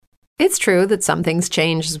It's true that some things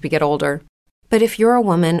change as we get older. But if you're a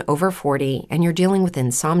woman over 40 and you're dealing with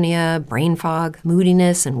insomnia, brain fog,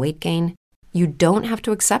 moodiness, and weight gain, you don't have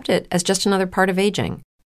to accept it as just another part of aging.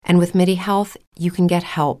 And with MIDI Health, you can get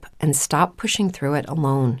help and stop pushing through it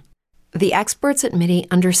alone. The experts at MIDI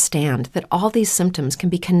understand that all these symptoms can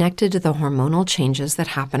be connected to the hormonal changes that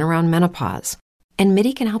happen around menopause, and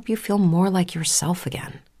MIDI can help you feel more like yourself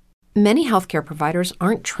again. Many healthcare providers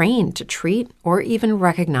aren't trained to treat or even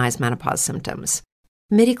recognize menopause symptoms.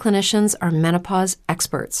 MIDI clinicians are menopause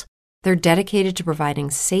experts. They're dedicated to providing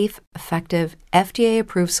safe, effective,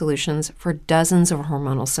 FDA-approved solutions for dozens of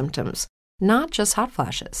hormonal symptoms, not just hot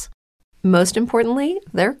flashes. Most importantly,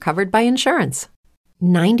 they're covered by insurance.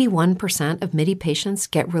 91% of MIDI patients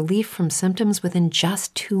get relief from symptoms within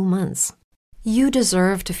just 2 months. You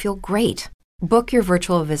deserve to feel great. Book your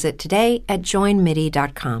virtual visit today at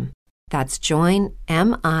joinmidi.com. That's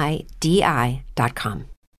joinmidi.com.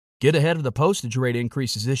 Get ahead of the postage rate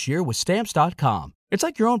increases this year with Stamps.com. It's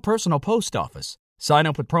like your own personal post office. Sign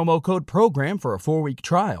up with promo code PROGRAM for a 4-week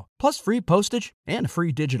trial, plus free postage and a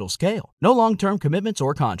free digital scale. No long-term commitments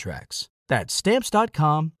or contracts. That's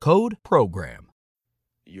Stamps.com, code PROGRAM.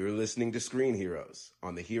 You're listening to Screen Heroes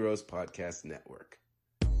on the Heroes Podcast Network.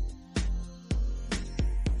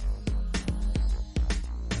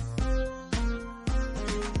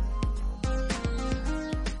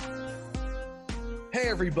 Hey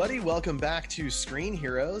everybody, welcome back to Screen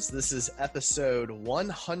Heroes. This is episode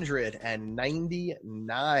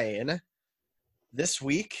 199. This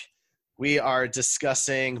week, we are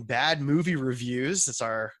discussing bad movie reviews. It's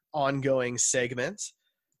our ongoing segment.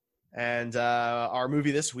 And our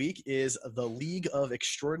movie this week is The League of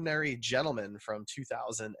Extraordinary Gentlemen from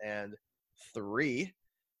 2003.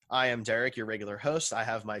 I am Derek, your regular host. I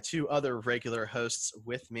have my two other regular hosts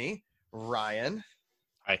with me, Ryan.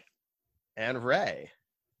 Hi. And Ray.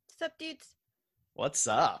 What's up, dudes? What's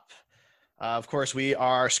up? Of course, we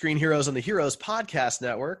are Screen Heroes on the Heroes Podcast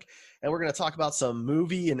Network, and we're going to talk about some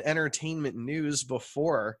movie and entertainment news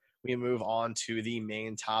before we move on to the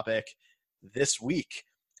main topic this week.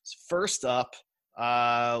 First up,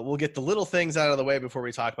 we'll get the little things out of the way before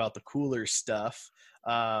we talk about the cooler stuff.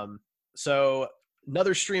 So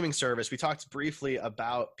another streaming service. We talked briefly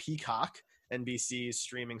about Peacock, NBC's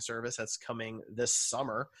streaming service that's coming this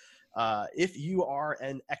summer. If you are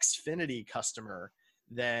an Xfinity customer,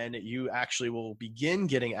 then you actually will begin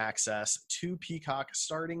getting access to Peacock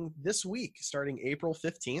starting this week, starting April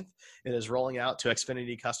 15th. It is rolling out to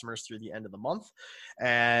Xfinity customers through the end of the month.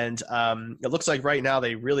 And it looks like right now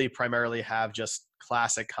they really primarily have just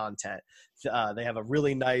classic content. They have a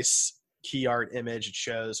really nice key art image. It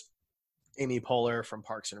shows Amy Poehler from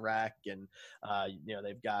Parks and Rec, and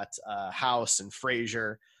they've got House and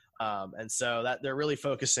Frasier. And so that they're really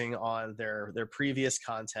focusing on their previous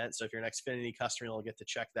content. So if you're an Xfinity customer, you'll get to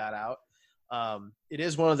check that out. It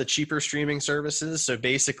is one of the cheaper streaming services. So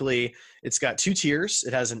basically it's got two tiers.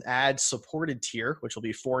 It has an ad supported tier, which will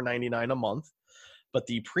be $4.99 a month, but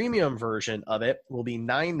the premium version of it will be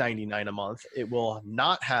 $9.99 a month. It will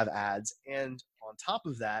not have ads. And on top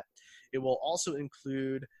of that, it will also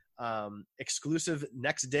include exclusive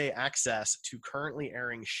next day access to currently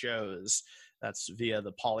airing shows. That's via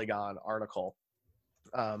the Polygon article.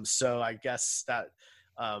 So I guess that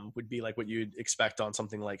would be like what you'd expect on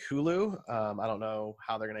something like Hulu. I don't know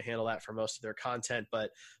how they're going to handle that for most of their content,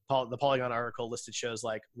 but the Polygon article listed shows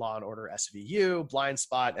like Law and Order SVU, Blind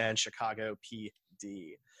Spot, and Chicago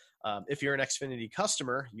PD. If you're an Xfinity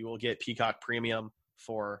customer, you will get Peacock Premium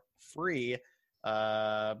for free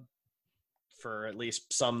for at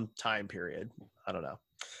least some time period. I don't know.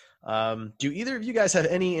 Do either of you guys have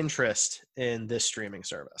any interest in this streaming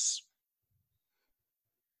service?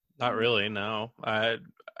 Not really, no.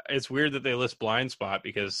 It's weird that they list Blind Spot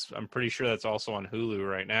because I'm pretty sure that's also on Hulu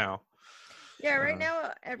right now. Yeah, right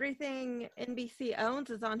now everything NBC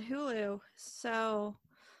owns is on Hulu, so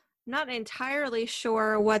I'm not entirely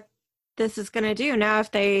sure what this is going to do. Now,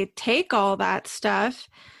 if they take all that stuff,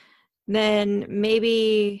 then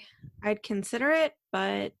maybe I'd consider it,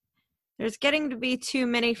 but there's getting to be too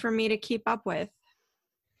many for me to keep up with.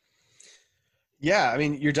 Yeah, I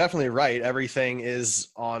mean, you're definitely right. Everything is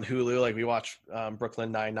on Hulu. Like we watch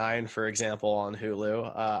Brooklyn Nine-Nine, for example, on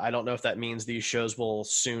Hulu. I don't know if that means these shows will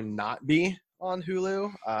soon not be on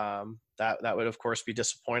Hulu. That would, of course, be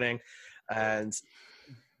disappointing. And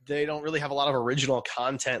they don't really have a lot of original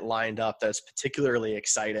content lined up that's particularly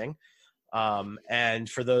exciting. And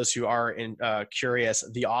for those who are curious,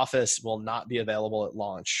 The Office will not be available at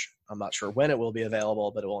launch. I'm not sure when it will be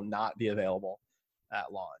available, but it will not be available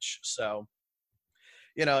at launch. So,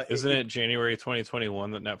 isn't it January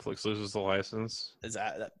 2021 that Netflix loses the license? Is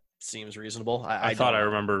that seems reasonable. I thought I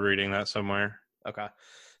remembered reading that somewhere. Okay.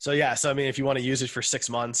 So yeah, so I mean, if you want to use it for 6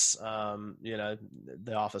 months, the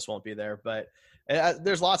Office won't be there, but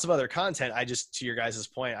there's lots of other content. To your guys'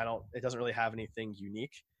 point, it doesn't really have anything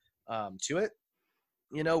unique to it,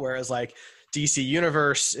 whereas like DC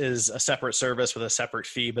Universe is a separate service with a separate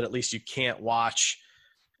fee, but at least you can't watch,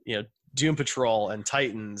 Doom Patrol and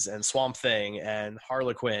Titans and Swamp Thing and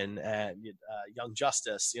Harlequin and Young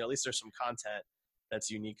Justice. At least there's some content that's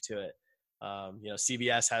unique to it.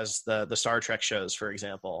 CBS has the Star Trek shows, for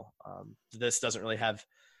example. This doesn't really have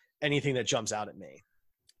anything that jumps out at me.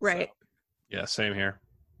 Right. So. Yeah, same here.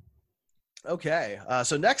 Okay.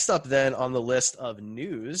 So next up then on the list of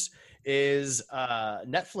news is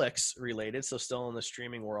Netflix related. So still in the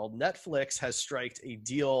streaming world, Netflix has striked a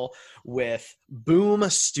deal with Boom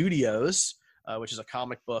Studios, which is a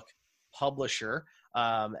comic book publisher.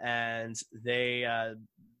 And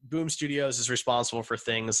Boom Studios is responsible for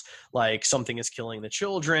things like Something is Killing the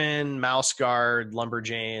Children, Mouse Guard,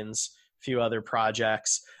 Lumberjanes, a few other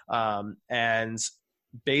projects. And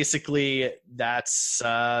basically it's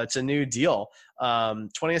a new deal.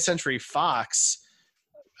 20th Century Fox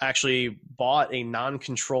actually bought a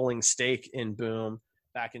non-controlling stake in Boom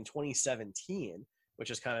back in 2017, which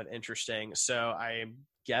is kind of interesting. So I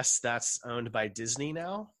guess that's owned by Disney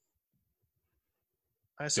now.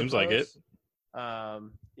 Seems like it.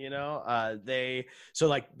 So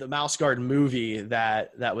like the Mouse Guard movie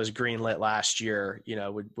that was greenlit last year,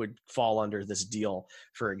 would fall under this deal,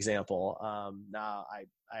 for example. Now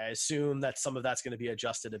I assume that some of that's going to be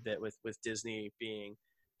adjusted a bit with Disney being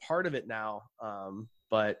part of it now.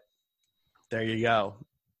 But there you go.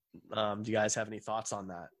 Do you guys have any thoughts on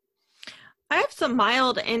that? I have some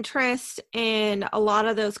mild interest in a lot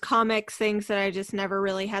of those comics, things that I just never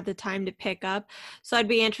really had the time to pick up. So I'd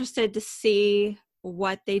be interested to see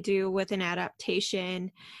what they do with an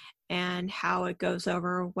adaptation and how it goes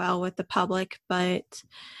over well with the public. But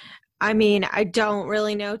I mean, I don't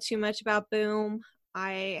really know too much about Boom.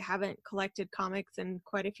 I haven't collected comics in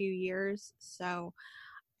quite a few years, so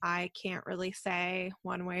I can't really say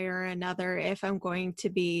one way or another if I'm going to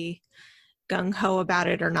be gung-ho about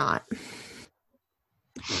it or not.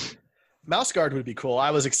 Mouse Guard would be cool.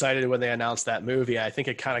 I was excited when they announced that movie. I think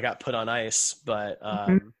it kind of got put on ice, but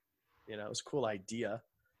it was a cool idea.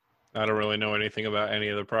 I don't really know anything about any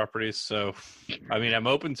of the properties, so I mean, I'm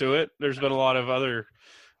open to it. There's been a lot of other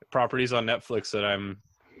properties on Netflix that I'm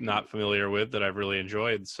not familiar with that I've really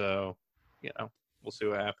enjoyed, so we'll see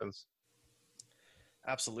what happens.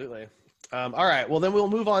 Absolutely. All right. Well, then we'll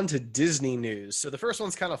move on to Disney news. So the first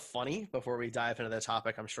one's kind of funny before we dive into the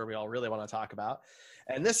topic I'm sure we all really want to talk about.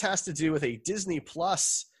 And this has to do with a Disney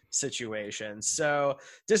Plus situation. So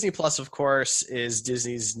Disney Plus, of course, is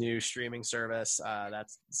Disney's new streaming service.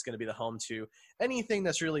 That's going to be the home to anything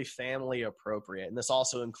that's really family appropriate. And this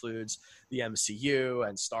also includes the MCU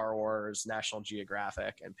and Star Wars, National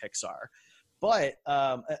Geographic, and Pixar. But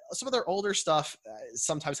some of their older stuff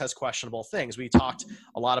sometimes has questionable things. We talked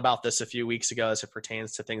a lot about this a few weeks ago as it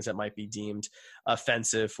pertains to things that might be deemed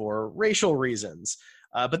offensive for racial reasons.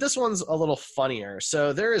 But this one's a little funnier.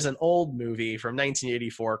 So there is an old movie from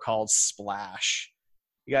 1984 called Splash.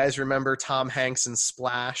 You guys remember Tom Hanks in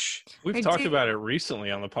Splash? We've talked about it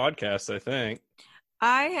recently on the podcast, I think.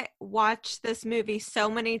 I watched this movie so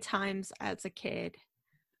many times as a kid.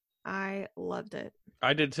 I loved it.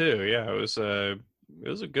 I did too. Yeah, it was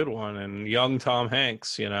a good one, and young Tom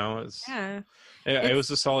Hanks. It was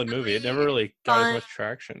a solid movie. It never really got as much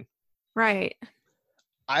traction. Right.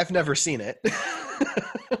 I've never seen it.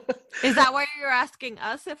 Is that why you're asking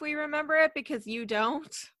us if we remember it? Because you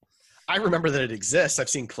don't? I remember that it exists. I've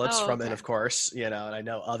seen clips from it, of course, and I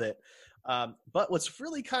know of it. But what's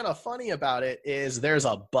really kind of funny about it is there's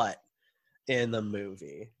a butt in the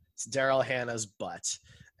movie. It's Daryl Hannah's butt.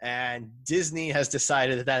 And Disney has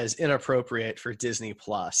decided that is inappropriate for Disney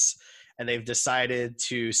Plus, and they've decided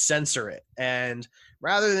to censor it. And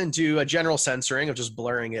rather than do a general censoring of just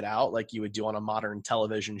blurring it out like you would do on a modern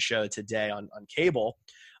television show today on cable,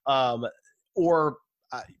 or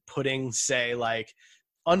putting, say, like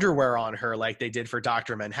underwear on her like they did for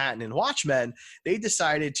Dr. Manhattan and Watchmen, they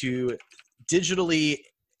decided to digitally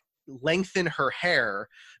lengthen her hair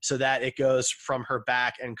so that it goes from her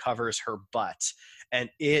back and covers her butt. And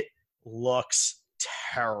it looks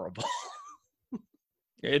terrible.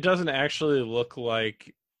 It doesn't actually look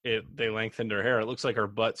like they lengthened her hair. It looks like her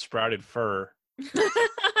butt sprouted fur.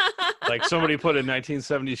 Like somebody put a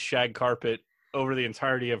 1970s shag carpet over the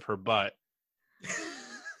entirety of her butt.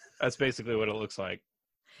 That's basically what it looks like.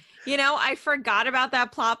 I forgot about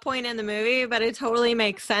that plot point in the movie, but it totally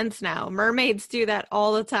makes sense now. Mermaids do that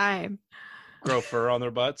all the time. grow fur on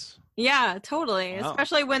their butts. Yeah, totally. Wow.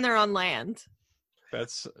 Especially when they're on land.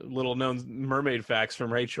 That's little known mermaid facts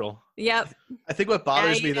from Rachel. Yep. I think what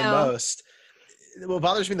bothers me the know.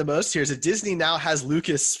 most here is that Disney now has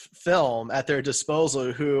Lucasfilm at their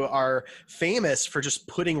disposal, who are famous for just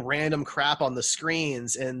putting random crap on the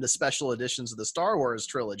screens in the special editions of the Star Wars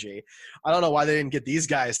trilogy. I don't know why they didn't get these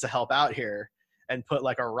guys to help out here and put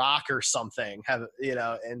like a rock or something,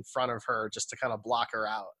 in front of her just to kind of block her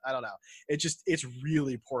out. I don't know. It's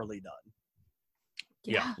really poorly done.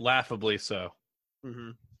 Yeah, laughably so.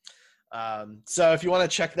 Mm-hmm. So if you want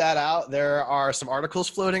to check that out, there are some articles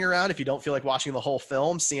floating around. If you don't feel like watching the whole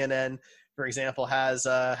film, CNN, for example, has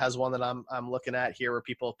one that I'm looking at here where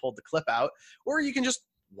people have pulled the clip out, or you can just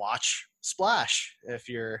watch Splash if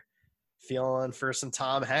you're feeling for some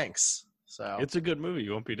Tom Hanks. So it's a good movie.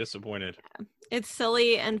 You won't be disappointed. It's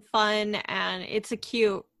silly and fun, and it's a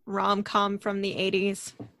cute rom-com from the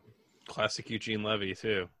 80s. Classic Eugene Levy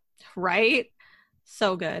too. Right?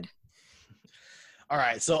 So good. All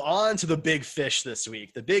right, so on to the big fish this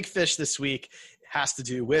week. The big fish this week has to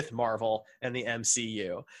do with Marvel and the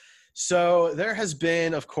MCU. So there has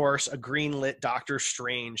been, of course, a greenlit Doctor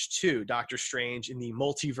Strange 2, Doctor Strange in the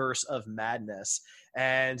Multiverse of Madness.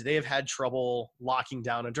 And they have had trouble locking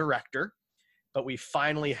down a director, but we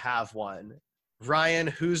finally have one. Ryan,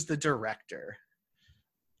 who's the director?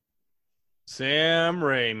 Sam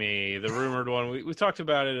Raimi, the rumored one. We talked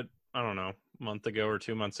about it, I don't know, a month ago or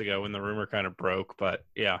 2 months ago when the rumor kind of broke, but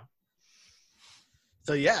yeah.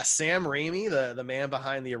 So yeah, Sam Raimi, the man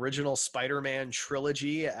behind the original Spider-Man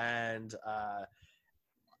trilogy and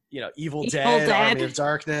Evil Dead, Army of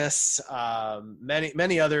Darkness,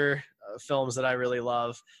 many other films that I really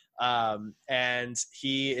love. And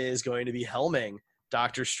he is going to be helming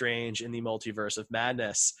Doctor Strange in the Multiverse of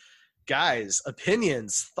Madness. Guys,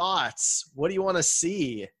 opinions, thoughts, what do you want to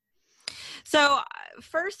see? So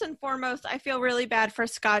first and foremost, I feel really bad for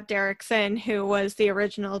Scott Derrickson, who was the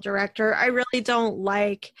original director. I really don't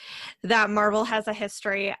like that Marvel has a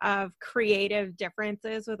history of creative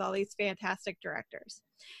differences with all these fantastic directors.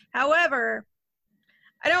 However,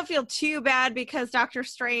 I don't feel too bad because Doctor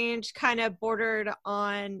Strange kind of bordered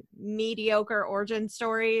on mediocre origin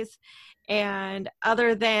stories. And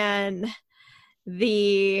other than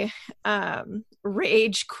the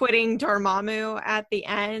rage quitting Dormammu at the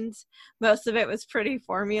end, most of it was pretty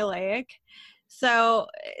formulaic. So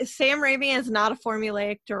Sam Raimi is not a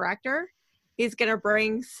formulaic director. He's going to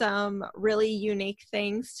bring some really unique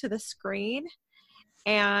things to the screen.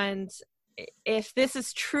 And if this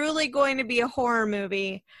is truly going to be a horror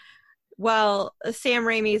movie, well, Sam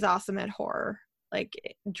Raimi is awesome at horror. Like,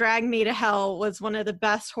 Drag Me to Hell was one of the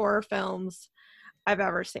best horror films I've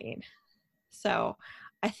ever seen. So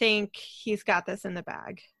I think he's got this in the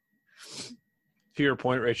bag. To your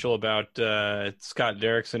point, Rachel, about Scott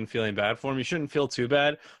Derrickson feeling bad for him, you shouldn't feel too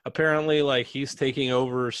bad. Apparently, like, he's taking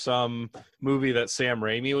over some movie that Sam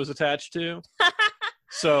Raimi was attached to.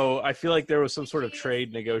 So I feel like there was some sort of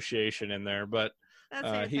trade negotiation in there, but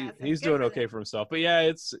he's doing okay for himself. But yeah,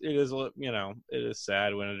 it is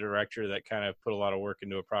sad when a director that kind of put a lot of work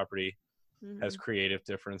into a property has creative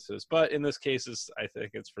differences. But in this case, I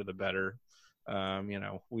think it's for the better.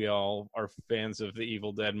 We all are fans of the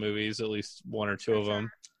Evil Dead movies, at least one or two of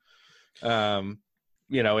them. And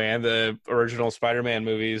the original Spider-Man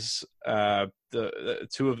movies. The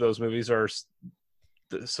two of those movies are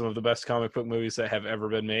some of the best comic book movies that have ever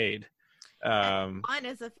been made. One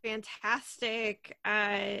is a fantastic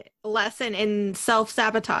lesson in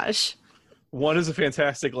self-sabotage. One is a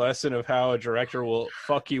fantastic lesson of how a director will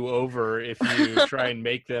fuck you over if you try and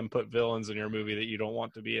make them put villains in your movie that you don't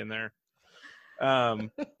want to be in there.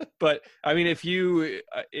 But I mean, if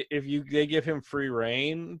they give him free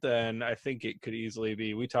reign, then I think it could easily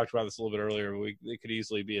be, we talked about this a little bit earlier, it could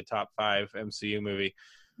easily be a top 5 MCU movie.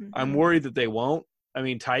 I'm worried that they won't. I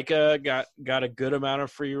mean, Taika got a good amount of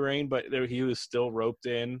free reign, but he was still roped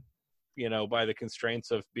in, by the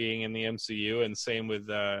constraints of being in the MCU, and same with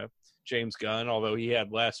James Gunn, although he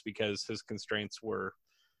had less because his constraints were,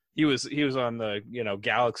 he was on the,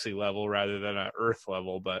 galaxy level rather than an Earth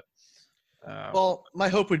level, but well, my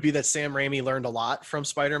hope would be that Sam Raimi learned a lot from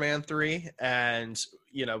Spider-Man 3 and,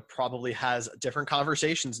 probably has different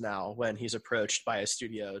conversations now when he's approached by a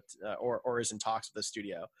studio or is in talks with a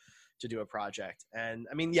studio to do a project. And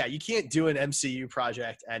I mean, yeah, you can't do an MCU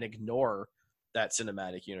project and ignore that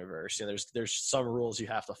cinematic universe. There's some rules you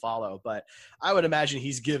have to follow, but I would imagine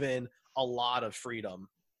he's given a lot of freedom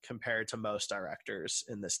compared to most directors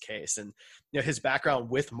in this case. And his background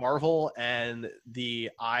with Marvel and the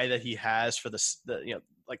eye that he has for the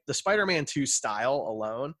Spider-Man 2 style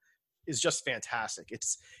alone is just fantastic.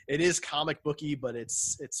 It is comic booky, but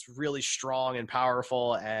it's really strong and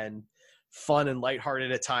powerful and fun and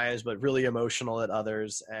lighthearted at times, but really emotional at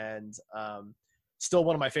others. And still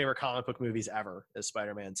one of my favorite comic book movies ever is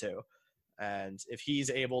Spider-Man 2. And if he's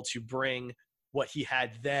able to bring what he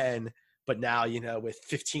had then, but now, with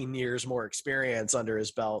 15 years more experience under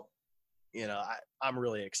his belt, I'm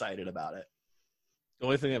really excited about it. The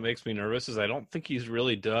only thing that makes me nervous is I don't think he's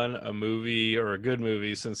really done a movie or a good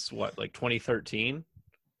movie since like 2013?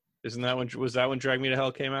 Was that when Drag Me to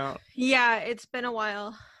Hell came out? Yeah, it's been a while.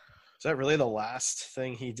 Is that really the last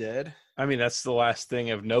thing he did? I mean, that's the last thing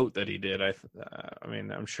of note that he did. I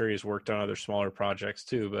mean, I'm sure he's worked on other smaller projects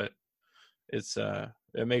too, but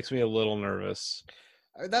it makes me a little nervous.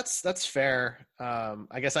 That's fair.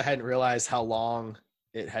 I guess I hadn't realized how long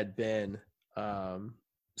it had been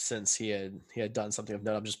since he had done something of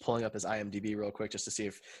note. I'm just pulling up his IMDb real quick just to see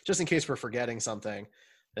just in case we're forgetting something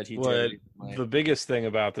that he did. The biggest thing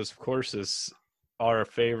about this, of course, is our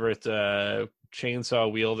favorite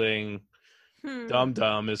chainsaw wielding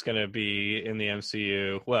Dum-Dum is going to be in the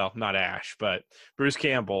MCU. Well, not Ash, but Bruce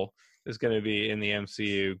Campbell is going to be in the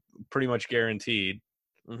MCU, pretty much guaranteed,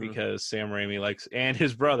 because Sam Raimi likes, and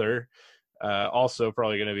his brother also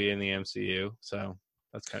probably going to be in the MCU. So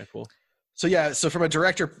that's kind of cool. So yeah, so from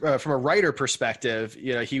a writer perspective,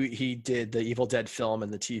 he did the Evil Dead film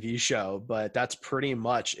and the TV show, but that's pretty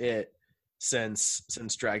much it since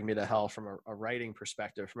Drag Me to Hell from a writing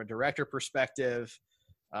perspective. From a director perspective,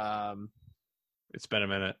 it's been a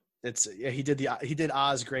minute. He did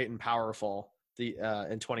Oz Great and Powerful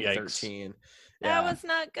in 2013. Yikes. That was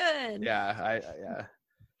not good. Yeah,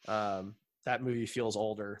 that movie feels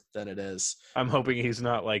older than it is. I'm hoping he's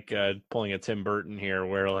not like pulling a Tim Burton here,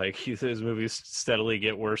 where like his movies steadily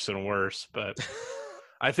get worse and worse. But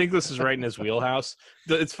I think this is right in his wheelhouse.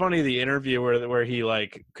 It's funny, the interview where he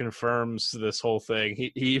like confirms this whole thing.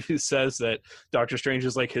 He says that Doctor Strange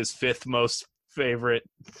is like his 5th most favorite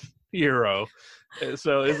hero.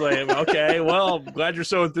 So it's like, okay, well, glad you're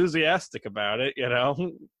so enthusiastic about it,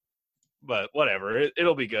 But whatever,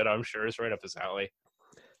 it'll be good. I'm sure it's right up his alley.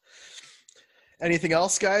 Anything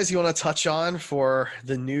else, guys, you want to touch on for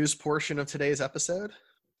the news portion of today's episode?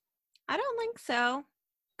 I don't think so.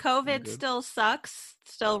 COVID still sucks,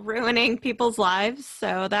 still ruining people's lives,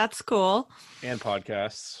 so that's cool. And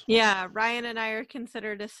podcasts. Yeah, Ryan and I are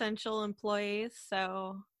considered essential employees,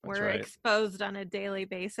 so we're exposed on a daily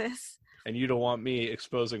basis. And you don't want me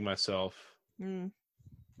exposing myself. Well,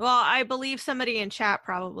 I believe somebody in chat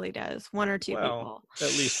probably does. 1 or 2 people.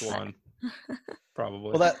 At least one.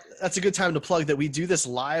 Probably. Well, that's a good time to plug that we do this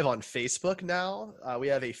live on Facebook now. We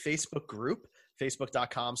have a Facebook group,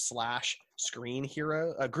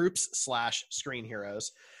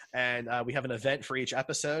 facebook.com/groups/screenheroes. And we have an event for each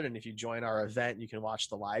episode. And if you join our event, you can watch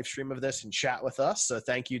the live stream of this and chat with us. So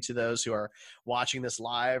thank you to those who are watching this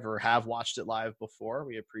live or have watched it live before.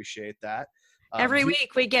 We appreciate that. Every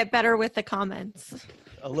week we get better with the comments.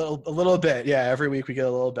 A little bit. Yeah. Every week we get a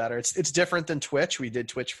little better. It's different than Twitch. We did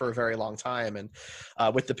Twitch for a very long time. And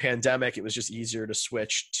with the pandemic, it was just easier to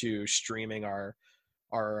switch to streaming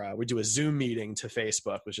we do a Zoom meeting to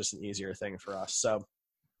Facebook, was just an easier thing for us. So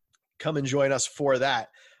come and join us for that.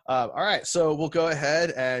 All right. So we'll go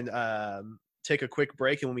ahead and take a quick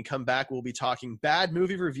break. And when we come back, we'll be talking bad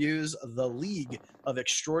movie reviews, The League of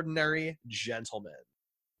Extraordinary Gentlemen.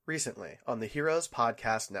 Recently on the Heroes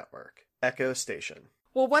Podcast Network, Echo Station.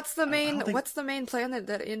 Well, what's the main planet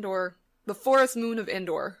that Endor, the forest moon of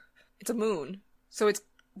Endor? It's a moon. So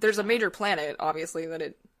there's a major planet, obviously, that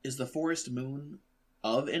it... Is the forest moon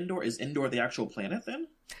of Endor? Is Endor the actual planet, then?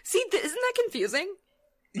 See, isn't that confusing?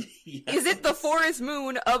 Yes. Is it the forest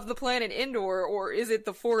moon of the planet Endor, or is it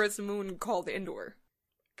the forest moon called Endor?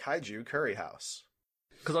 Kaiju Curry House.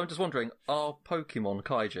 Because I'm just wondering, are Pokemon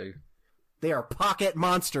kaiju? They are pocket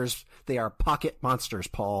monsters. They are pocket monsters,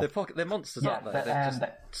 Paul. They're monsters, aren't they?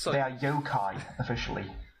 They are yokai, officially.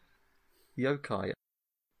 Yokai?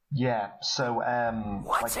 Yeah, so,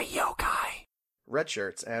 What's a yokai? Red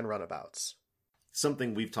shirts and runabouts.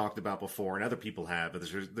 Something we've talked about before, and other people have, but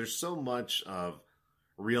there's so much of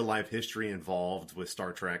real-life history involved with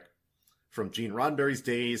Star Trek. From Gene Roddenberry's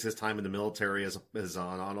days, his time in the military as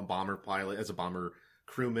on a bomber pilot, as a bomber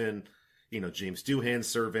crewman, James Doohan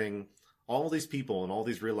serving... all these people and all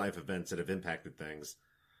these real life events that have impacted things.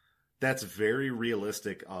 That's very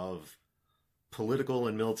realistic of political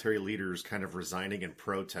and military leaders kind of resigning in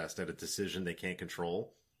protest at a decision they can't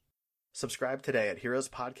control. Subscribe today at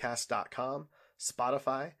heroespodcast.com,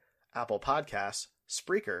 Spotify, Apple Podcasts,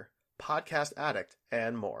 Spreaker, Podcast Addict,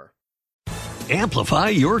 and more. Amplify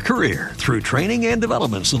your career through training and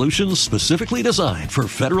development solutions specifically designed for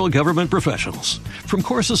federal government professionals. From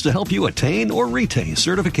courses to help you attain or retain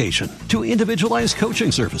certification, to individualized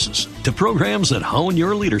coaching services, to programs that hone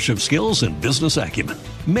your leadership skills and business acumen,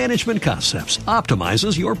 Management Concepts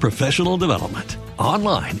optimizes your professional development.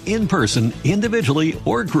 Online, in person, individually,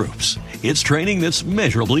 or groups, it's training that's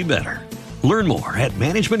measurably better. Learn more at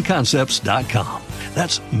managementconcepts.com.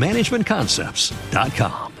 That's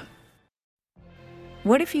managementconcepts.com.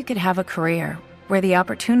 What if you could have a career where the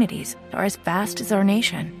opportunities are as vast as our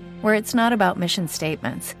nation, where it's not about mission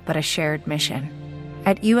statements, but a shared mission?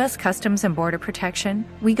 At U.S. Customs and Border Protection,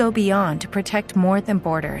 we go beyond to protect more than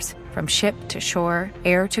borders. From ship to shore,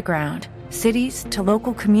 air to ground, cities to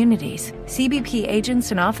local communities, CBP agents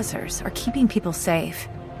and officers are keeping people safe.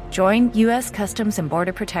 Join U.S. Customs and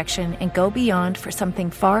Border Protection and go beyond for something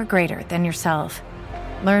far greater than yourself.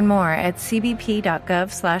 Learn more at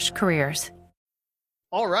cbp.gov/careers.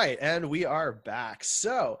 All right, and we are back.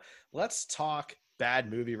 So let's talk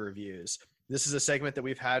bad movie reviews. This is a segment that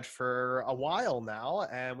we've had for a while now,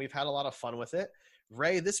 and we've had a lot of fun with it.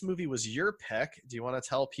 Ray, this movie was your pick. Do you want to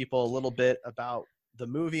tell people a little bit about the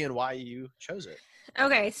movie and why you chose it?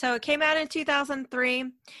 Okay, so it came out in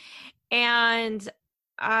 2003, and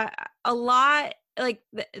a lot, like,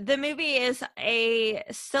 the movie is a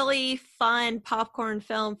silly, fun popcorn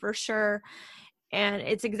film for sure. And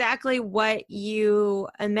it's exactly what you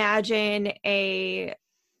imagine a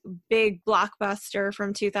big blockbuster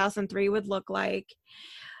from 2003 would look like.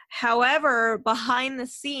 However, behind the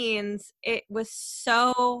scenes, it was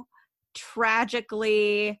so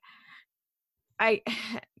tragically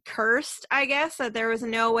cursed, I guess, that there was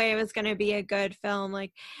no way it was going to be a good film.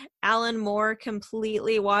 Like, Alan Moore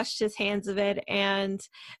completely washed his hands of it and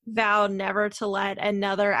vowed never to let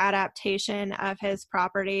another adaptation of his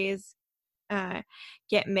properties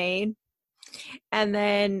get made. And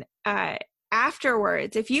then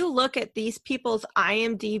afterwards, if you look at these people's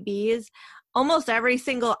IMDb's, almost every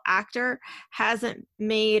single actor hasn't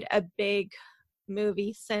made a big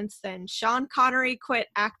movie since then. Sean Connery quit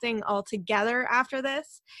acting altogether after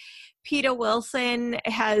this. Peta Wilson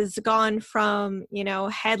has gone from,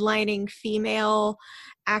 headlining female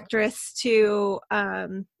actress to,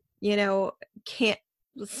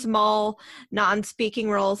 small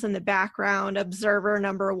non-speaking roles in the background. Observer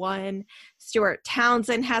 #1. Stuart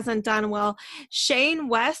Townsend hasn't done well. Shane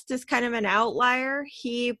West is kind of an outlier.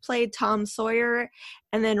 He played Tom Sawyer,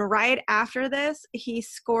 and then right after this he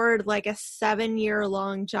scored like a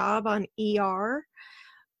 7-year-long job on ER,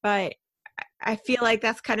 but I feel like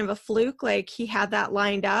that's kind of a fluke. Like, he had that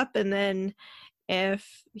lined up, and then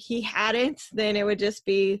if he hadn't, then it would just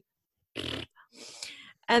be.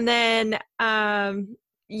 And then,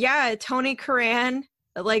 Tony Curran,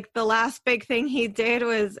 like, the last big thing he did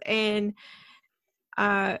was in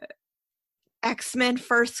X-Men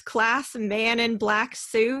First Class, Man in Black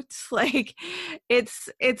Suits. Like,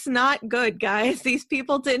 it's not good, guys. These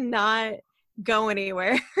people did not go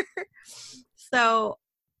anywhere. So,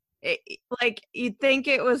 you'd think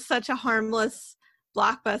it was such a harmless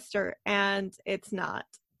blockbuster, and it's not.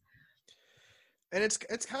 And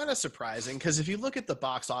it's kind of surprising because if you look at the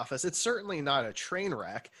box office, it's certainly not a train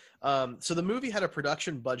wreck. So the movie had a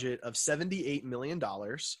production budget of $78 million,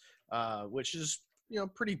 which is,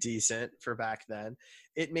 pretty decent for back then.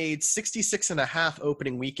 It made 66.5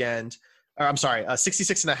 opening weekend, or I'm sorry,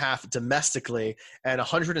 66.5 domestically and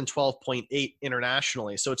 112.8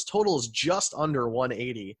 internationally. So its total is just under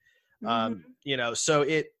 180. So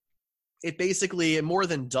it basically more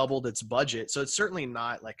than doubled its budget. So it's certainly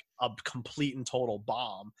not like a complete and total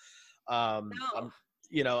bomb. No.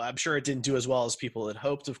 I'm sure it didn't do as well as people had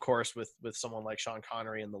hoped, of course, with someone like Sean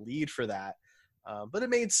Connery in the lead for that. But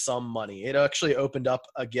it made some money. It actually opened up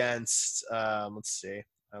against, let's see,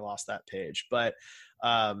 I lost that page. But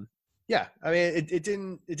it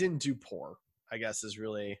didn't do poor, I guess, is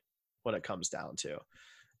really what it comes down to.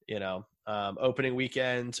 Opening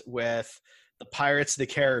weekend with the Pirates of the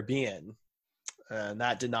Caribbean, and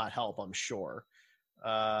that did not help, I'm sure.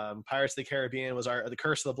 Pirates of the Caribbean was The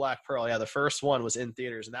Curse of the Black Pearl. Yeah, the first one was in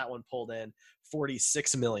theaters, and that one pulled in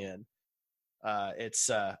 $46 million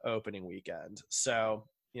its opening weekend. So,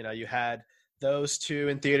 you had those two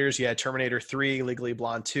in theaters. You had Terminator 3, Legally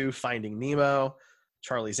Blonde 2, Finding Nemo,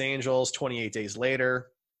 Charlie's Angels, 28 Days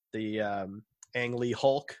Later, the Ang Lee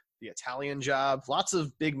Hulk, The Italian Job. Lots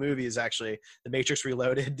of big movies, actually. The Matrix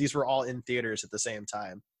Reloaded. These were all in theaters at the same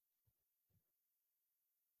time.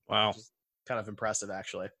 Wow. Kind of impressive,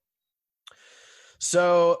 actually.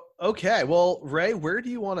 So, okay. Well, Ray, where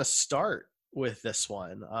do you want to start with this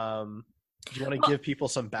one? Do you want to give people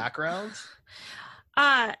some background?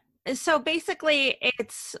 So basically,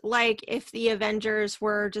 it's like if the Avengers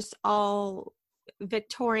were just all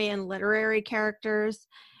Victorian literary characters.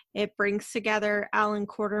 It brings together Alan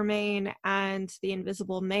Quatermain and the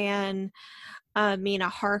Invisible Man, Mina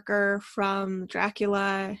Harker from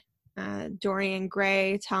Dracula, Dorian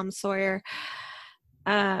Gray, Tom Sawyer.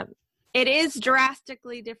 It is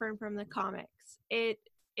drastically different from the comics.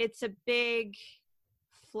 It's a big,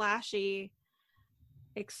 flashy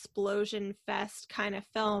explosion fest kind of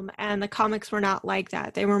film, and the comics were not like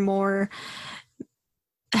that. They were more,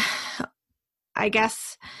 I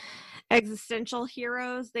guess, existential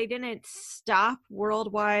heroes. They didn't stop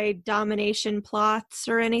worldwide domination plots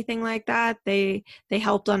or anything like that. They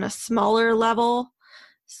helped on a smaller level.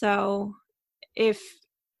 So if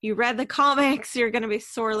you read the comics, you're going to be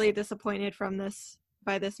sorely disappointed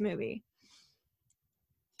by this movie.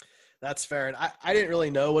 That's fair. And I didn't really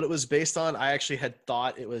know what it was based on. I actually had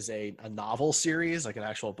thought it was a novel series, like an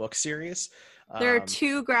actual book series. There are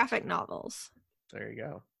 2 graphic novels. There you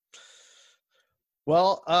go.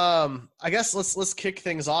 Well, I guess let's kick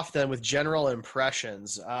things off then with general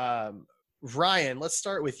impressions. Ryan, let's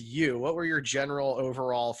start with you. What were your general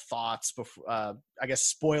overall thoughts before, I guess,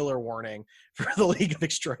 spoiler warning for the League of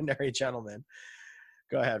Extraordinary Gentlemen?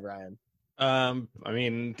 Go ahead, Ryan. I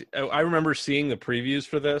mean, I remember seeing the previews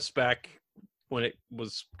for this back when it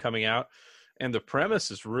was coming out, and the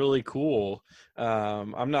premise is really cool.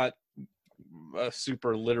 I'm not a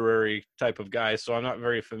super literary type of guy, so I'm not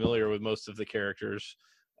very familiar with most of the characters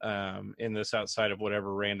in this outside of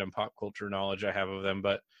whatever random pop culture knowledge I have of them.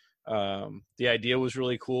 But the idea was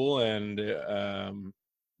really cool, and I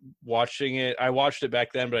watched it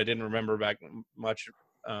back then, but I didn't remember back much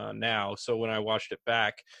now. So when I watched it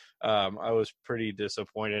back, I was pretty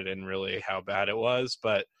disappointed in really how bad it was.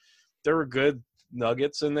 But there were good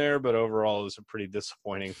nuggets in there, but overall it was a pretty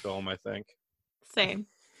disappointing film, I think. Same.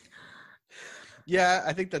 Yeah,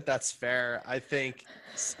 I think that's fair. I think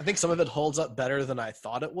some of it holds up better than I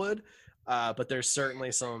thought it would, but there's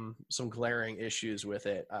certainly some glaring issues with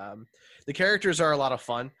it. The characters are a lot of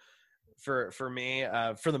fun for me,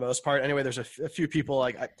 for the most part. Anyway, there's a few people,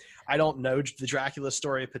 like I don't know the Dracula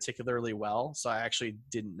story particularly well, so I actually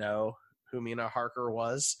didn't know who Mina Harker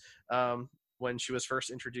was when she was first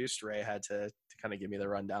introduced. Ray had to kind of give me the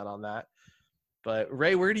rundown on that. But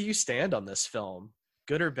Ray, where do you stand on this film?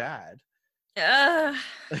 Good or bad?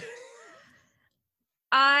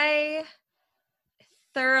 I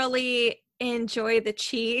thoroughly enjoy the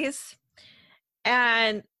cheese,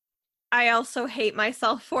 and I also hate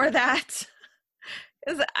myself for that.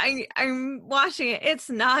 Because I'm watching it. It's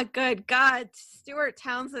not good. God, Stuart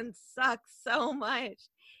Townsend sucks so much.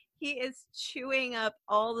 He is chewing up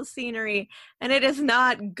all the scenery, and it is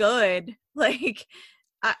not good. Like,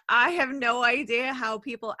 I have no idea how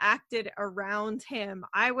people acted around him.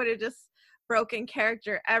 I would have just broken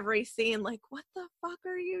character every scene. Like, what the fuck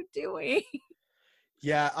are you doing?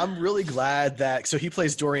 Yeah, I'm really glad that, so he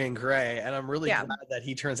plays Dorian Gray, and I'm really glad that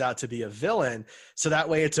he turns out to be a villain, so that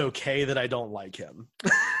way it's okay that I don't like him.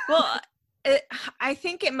 Well, I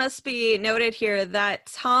think it must be noted here that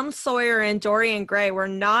Tom Sawyer and Dorian Gray were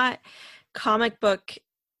not comic book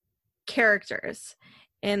characters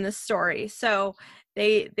in the story, so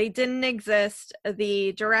they didn't exist.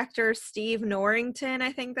 The director, Steve Norrington,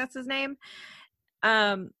 I think that's his name,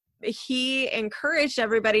 he encouraged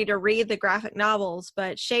everybody to read the graphic novels,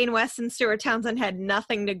 but Shane West and Stuart Townsend had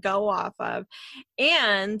nothing to go off of.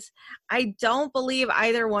 And I don't believe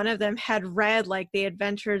either one of them had read like The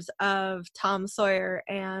Adventures of Tom Sawyer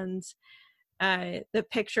and The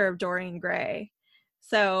Picture of Dorian Gray.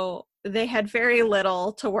 So they had very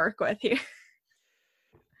little to work with here.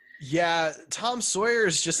 Yeah, Tom Sawyer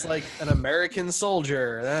is just like an American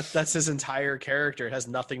soldier. That's his entire character. It has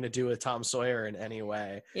nothing to do with Tom Sawyer in any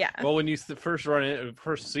way. Yeah. Well, when you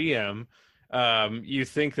first see him, you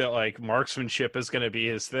think that like marksmanship is going to be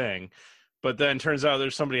his thing, but then turns out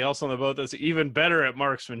there's somebody else on the boat that's even better at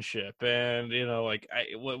marksmanship. And you know, like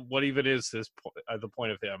what even is the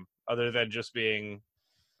point of him other than just being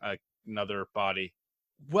another body?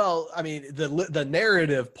 Well, I mean, the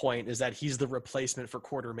narrative point is that he's the replacement for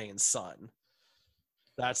Quatermain's son.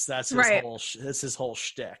 That's his right. That's his whole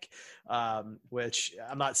shtick, which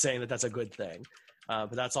I'm not saying that that's a good thing,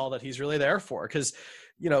 but that's all that he's really there for. Because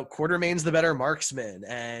you know, Quatermain's the better marksman,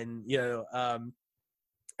 and you know,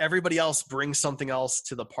 everybody else brings something else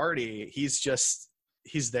to the party.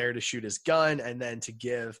 He's there to shoot his gun and then to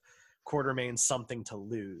give Quatermain something to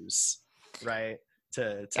lose, right?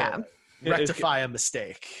 To rectify a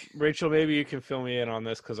mistake. Rachel, maybe you can fill me in on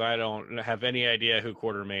this because I don't have any idea who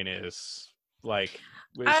Quatermain is. Like,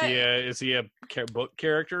 is he a book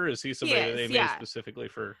character? Is he somebody that they made specifically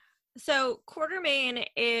for? So Quartermain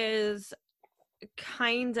is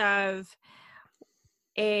kind of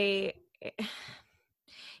he's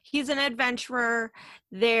an adventurer.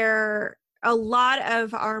 A lot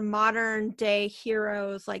of our modern day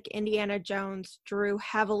heroes like Indiana Jones drew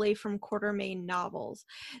heavily from Quartermain novels.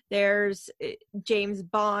 There's James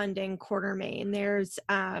Bond in Quartermain. There's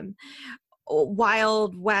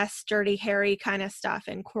Wild West, Dirty Harry kind of stuff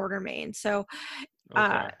in Quartermain. So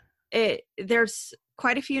there's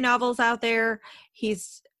quite a few novels out there.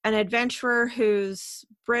 He's an adventurer who's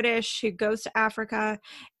British, who goes to Africa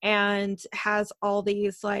and has all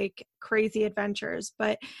these like crazy adventures,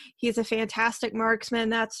 but he's a fantastic marksman.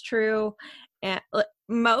 That's true. And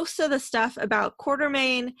most of the stuff about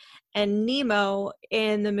Quartermain and Nemo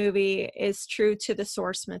in the movie is true to the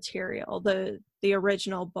source material, the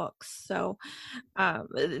original books. So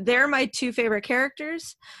they're my two favorite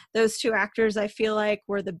characters. Those two actors I feel like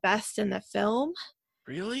were the best in the film.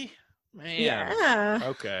 Really? Man. Yeah.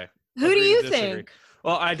 Okay. Who do you think?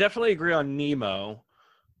 Well, I definitely agree on Nemo.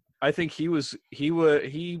 I think he was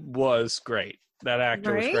great. That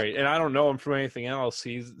actor was great, and I don't know him from anything else.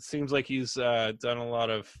 He seems like he's done a lot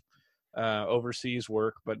of overseas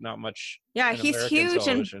work, but not much. Yeah, he's American huge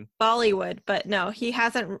television. in Bollywood, but no, he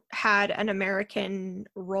hasn't had an American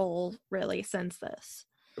role really since this.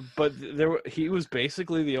 But he was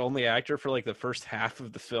basically the only actor for like the first half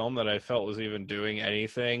of the film that I felt was even doing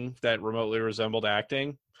anything that remotely resembled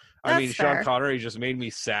acting. I mean, Sean Connery just made me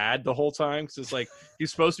sad the whole time because it's like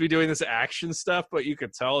he's supposed to be doing this action stuff, but you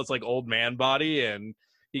could tell it's like old man body, and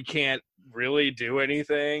he can't really do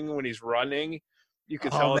anything when he's running. You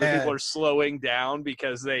could tell other people are slowing down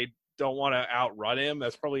because they don't want to outrun him.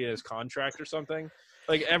 That's probably in his contract or something.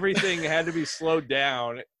 Like everything had to be slowed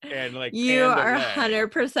down, and like you are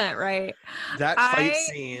 100% right. That fight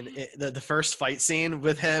scene, the first fight scene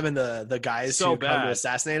with him and the guys who come to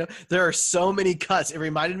assassinate him. There are so many cuts. It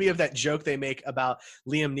reminded me of that joke they make about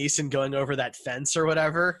Liam Neeson going over that fence or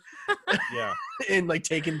whatever. Yeah, in like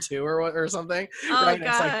Taken 2 or something. Oh right?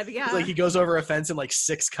 God, it's like he goes over a fence in like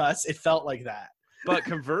 6 cuts. It felt like that. But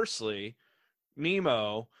conversely,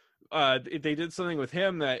 Nemo. They did something with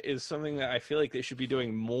him that is something that I feel like they should be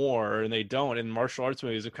doing more, and they don't. In martial arts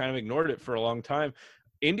movies, have kind of ignored it for a long time.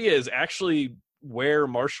 India is actually where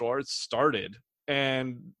martial arts started,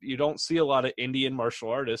 and you don't see a lot of Indian martial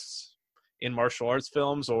artists in martial arts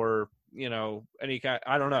films or any kind.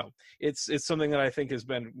 I don't know. It's something that I think has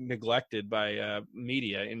been neglected by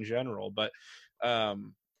media in general. But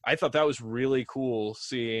I thought that was really cool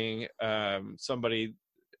seeing somebody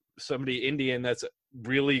Indian that's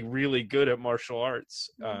really, really good at martial arts.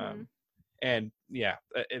 And yeah,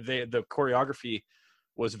 the choreography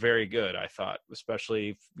was very good, I thought,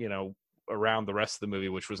 especially, around the rest of the movie,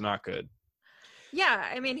 which was not good. Yeah,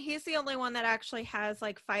 I mean, he's the only one that actually has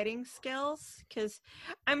like fighting skills, because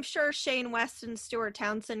I'm sure Shane West and Stuart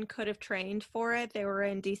Townsend could have trained for it. They were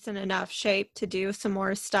in decent enough shape to do some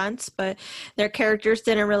more stunts, but their characters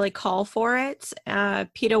didn't really call for it.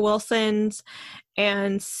 Peter Wilson's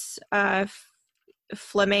and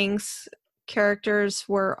Fleming's characters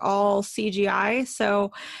were all CGI,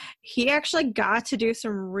 so he actually got to do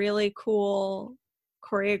some really cool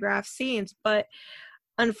choreographed scenes. But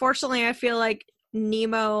unfortunately, I feel like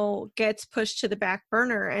Nemo gets pushed to the back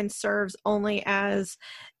burner and serves only as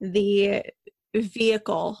the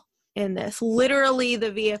vehicle in this. Literally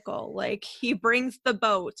the vehicle. Like, he brings the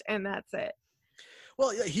boat and that's it.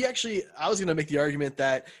 Well, I was going to make the argument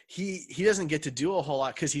that he doesn't get to do a whole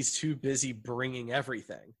lot because he's too busy bringing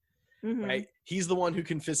everything, right? He's the one who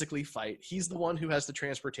can physically fight. He's the one who has the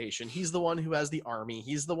transportation. He's the one who has the army.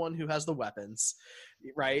 He's the one who has the weapons,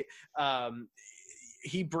 right?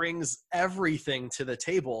 He brings everything to the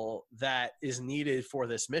table that is needed for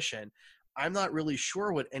this mission. I'm not really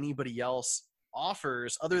sure what anybody else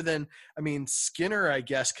offers other than, I mean, Skinner, I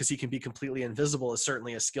guess, because he can be completely invisible, is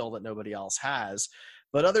certainly a skill that nobody else has.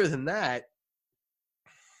 But other than that,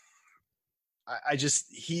 I just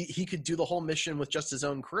he could do the whole mission with just his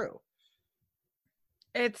own crew.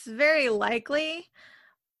 It's very likely,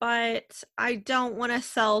 but I don't want to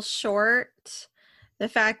sell short the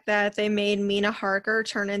fact that they made Mina Harker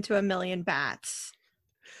turn into a million bats.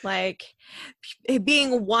 Like,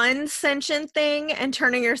 being one sentient thing and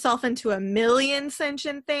turning yourself into a million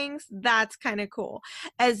sentient things, that's kind of cool.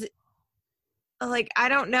 As, like, I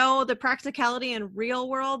don't know the practicality in real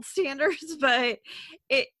world standards, but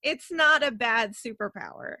it's not a bad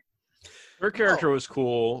superpower. Her character was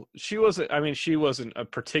cool. She wasn't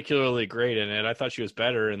particularly great in it. I thought she was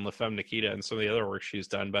better in La Femme Nikita and some of the other work she's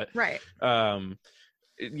done. But right.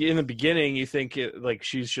 In the beginning, you think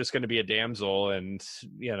she's just going to be a damsel and,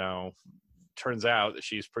 turns out that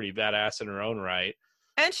she's pretty badass in her own right.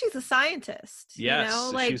 And she's a scientist. Yes, you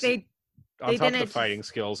know, like she's they on top of the didn't fighting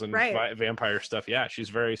skills and right. vampire stuff. Yeah, she's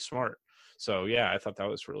very smart. So yeah, I thought that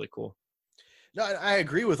was really cool. No, I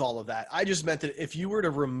agree with all of that. I just meant that if you were to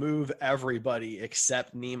remove everybody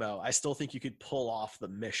except Nemo, I still think you could pull off the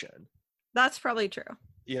mission. That's probably true.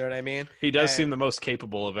 You know what I mean? He does seem the most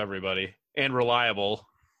capable of everybody and reliable.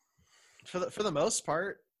 For the most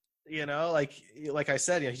part, you know, like I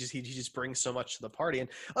said, you know, he just brings so much to the party. And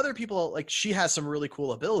other people, like, she has some really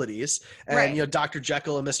cool abilities. And right. you know, Dr.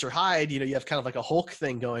 Jekyll and Mr. Hyde, you know, you have kind of like a Hulk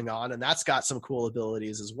thing going on, and that's got some cool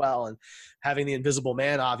abilities as well. And having the Invisible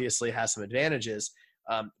Man obviously has some advantages.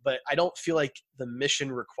 But I don't feel like the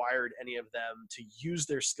mission required any of them to use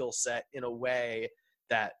their skill set in a way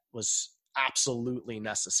that was absolutely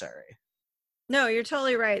necessary. No, you're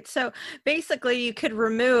totally right. So basically you could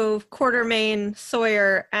remove Quatermain,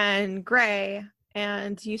 Sawyer, and Gray,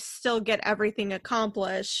 and you still get everything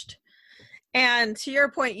accomplished. And to your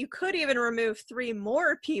point, you could even remove 3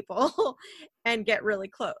 more people and get really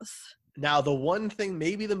close. Now, the one thing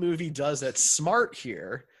maybe the movie does that's smart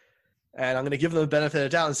here, and I'm going to give them the benefit of the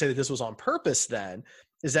doubt and say that this was on purpose then,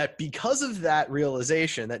 is that because of that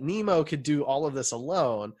realization that Nemo could do all of this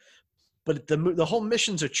alone, but the whole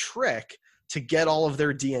mission's a trick to get all of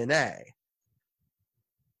their DNA.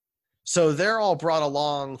 So they're all brought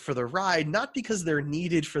along for the ride, not because they're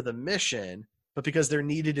needed for the mission, but because they're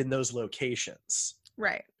needed in those locations.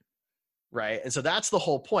 Right. Right. And so that's the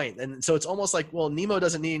whole point. And so it's almost like, well, Nemo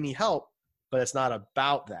doesn't need any help, but it's not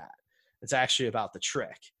about that. It's actually about the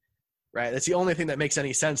trick. Right. That's the only thing that makes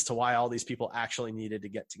any sense to why all these people actually needed to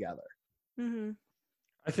get together. Mm-hmm.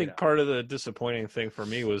 I think part of the disappointing thing for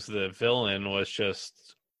me was the villain was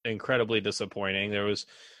just incredibly disappointing.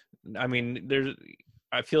 I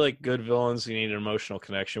feel like good villains you need an emotional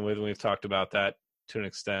connection with, and we've talked about that to an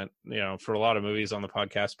extent, you know, for a lot of movies on the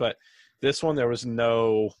podcast. But this one, there was he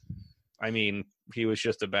was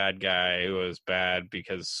just a bad guy who was bad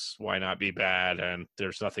because why not be bad? And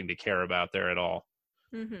there's nothing to care about there at all.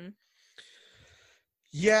 Mm-hmm.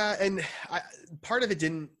 Yeah, and part of it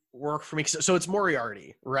didn't work for me. So it's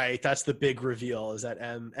Moriarty, right? That's the big reveal, is that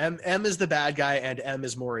M is the bad guy and M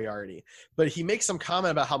is Moriarty. But he makes some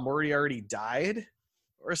comment about how Moriarty died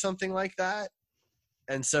or something like that.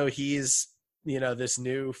 And so he's, you know, this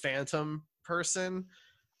new phantom person.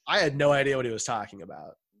 I had no idea what he was talking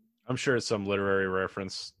about. I'm sure it's some literary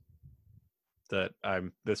reference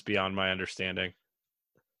that's beyond my understanding.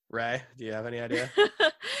 Ray, do you have any idea?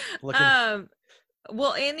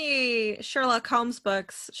 Well, in the Sherlock Holmes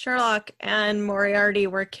books, Sherlock and Moriarty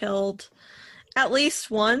were killed at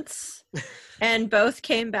least once, and both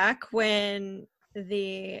came back when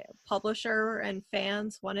the publisher and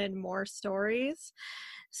fans wanted more stories.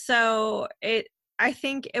 So I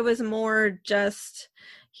think it was more just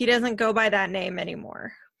he doesn't go by that name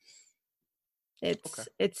anymore.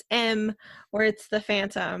 It's M, or it's the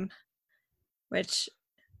Phantom, which,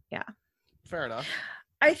 yeah. Fair enough.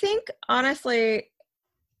 I think, honestly,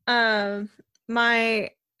 my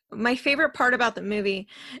favorite part about the movie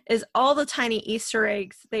is all the tiny Easter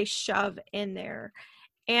eggs they shove in there.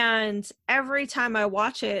 And every time I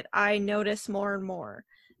watch it, I notice more and more.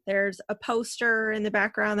 There's a poster in the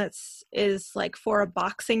background is like for a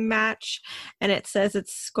boxing match, and it says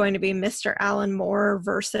it's going to be Mr. Alan Moore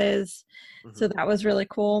versus. Mm-hmm. So that was really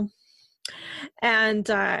cool. And,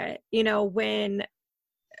 you know, when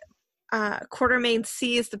Quatermain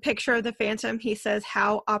sees the picture of the Phantom, he says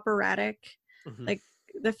how operatic. Mm-hmm. Like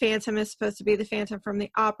the Phantom is supposed to be the Phantom from the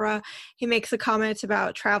opera. He makes a comment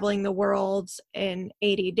about traveling the world in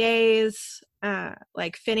 80 days,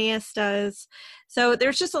 like Phineas does. So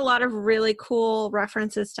there's just a lot of really cool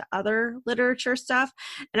references to other literature stuff.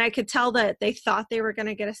 And I could tell that they thought they were going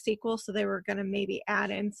to get a sequel, so they were going to maybe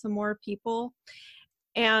add in some more people.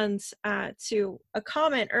 And to a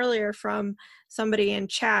comment earlier from somebody in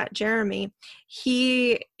chat, Jeremy,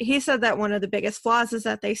 he said that one of the biggest flaws is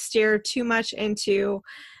that they steer too much into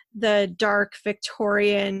the dark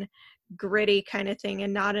Victorian gritty kind of thing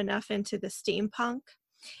and not enough into the steampunk.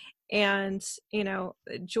 And, you know,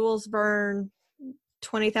 Jules Verne,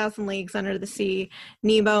 20,000 Leagues Under the Sea,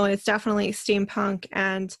 Nemo is definitely steampunk,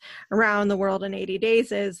 and Around the World in 80 Days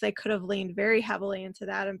they could have leaned very heavily into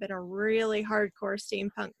that and been a really hardcore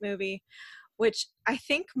steampunk movie, which I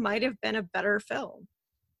think might have been a better film.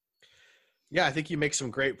 Yeah, I think you make some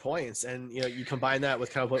great points, and you know, you combine that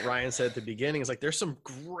with kind of what Ryan said at the beginning. It's like there's some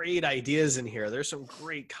great ideas in here. There's some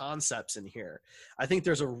great concepts in here. I think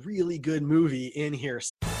there's a really good movie in here.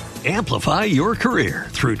 Amplify your career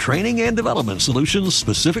through training and development solutions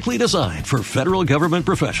specifically designed for federal government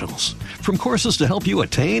professionals. From courses to help you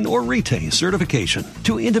attain or retain certification,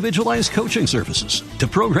 to individualized coaching services, to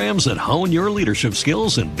programs that hone your leadership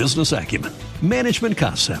skills and business acumen, Management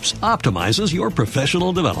Concepts optimizes your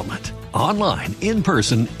professional development. Online, in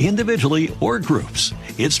person, individually, or groups,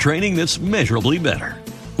 it's training that's measurably better.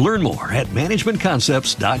 Learn more at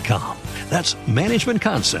managementconcepts.com. That's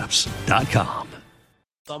managementconcepts.com.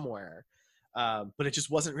 Somewhere, but it just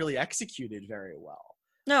wasn't really executed very well.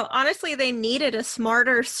 No, honestly, they needed a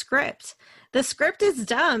smarter script. The script is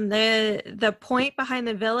dumb. The point behind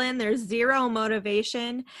the villain, there's zero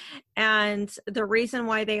motivation, and the reason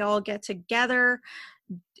why they all get together,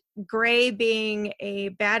 Gray being a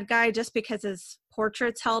bad guy just because his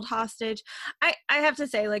portrait's held hostage. I have to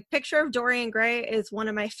say, like, Picture of Dorian Gray is one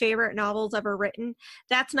of my favorite novels ever written.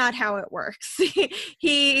 That's not how it works.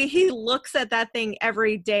 He looks at that thing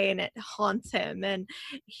every day and it haunts him, and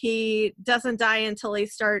he doesn't die until he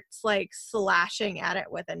starts like slashing at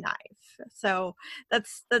it with a knife. So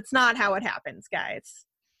that's not how it happens, guys.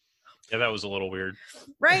 Yeah, that was a little weird.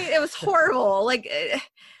 Right? It was horrible. Like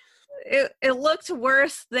it looked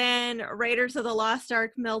worse than Raiders of the Lost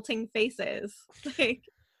Ark melting faces. Like,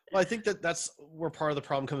 well, I think that's where part of the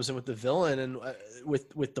problem comes in with the villain and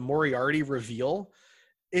with the Moriarty reveal.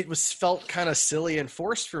 It felt kind of silly and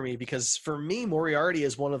forced for me, because for me, Moriarty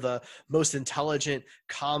is one of the most intelligent,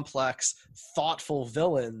 complex, thoughtful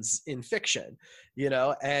villains in fiction,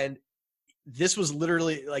 and this was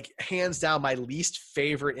literally, like, hands down my least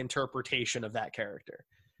favorite interpretation of that character,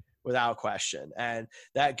 without question. And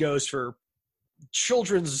that goes for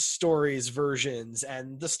children's stories versions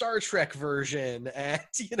and the Star Trek version. And,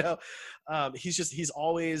 he's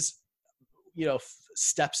always,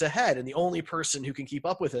 steps ahead. And the only person who can keep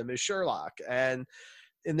up with him is Sherlock. And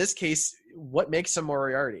in this case, what makes him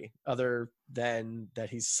Moriarty other than that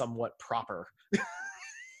he's somewhat proper?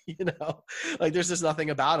 Like, there's just nothing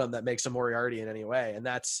about him that makes him Moriarty in any way. And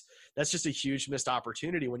that's just a huge missed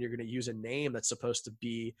opportunity when you're going to use a name that's supposed to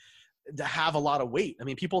have a lot of weight. I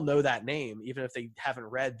mean, people know that name, even if they haven't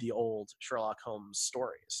read the old Sherlock Holmes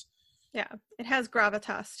stories. Yeah, it has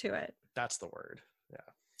gravitas to it. That's the word. Yeah.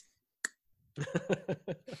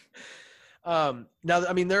 Now,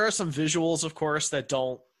 I mean, there are some visuals, of course, that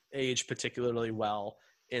don't age particularly well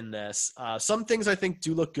in this. Some things I think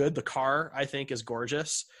do look good. The car, I think, is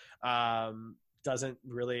gorgeous. Doesn't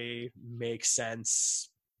really make sense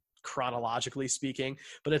chronologically speaking,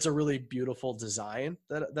 but it's a really beautiful design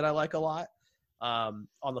that I like a lot. On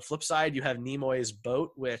the flip side, you have Nimoy's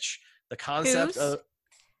boat, which the concept of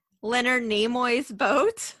Leonard Nimoy's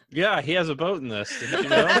boat. Yeah, he has a boat in this. Did you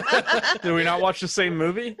know? Did we not watch the same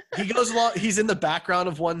movie? He goes along. He's in the background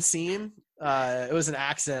of one scene. It was an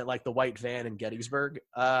accident, like the white van in Gettysburg.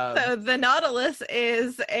 So the Nautilus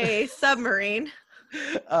is a submarine.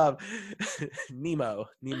 Nemo.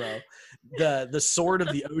 The sword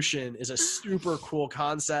of the ocean is a super cool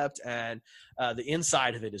concept, and the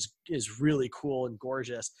inside of it is really cool and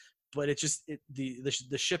gorgeous. But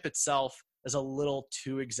the ship itself is a little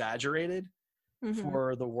too exaggerated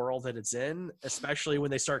for the world that it's in, especially when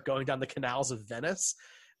they start going down the canals of Venice.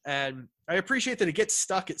 And I appreciate that it gets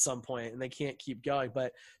stuck at some point and they can't keep going,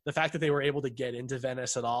 but the fact that they were able to get into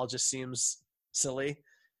Venice at all just seems silly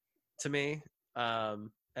to me. And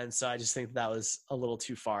so I just think that was a little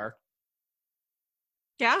too far.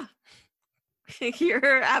 Yeah,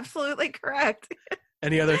 you're absolutely correct.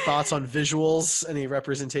 Any other thoughts on visuals? Any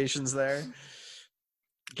representations there?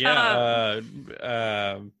 Yeah,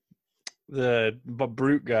 the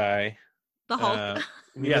brute guy. The Hulk.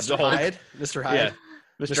 Mr. Hyde. Mr. Hyde. Yeah.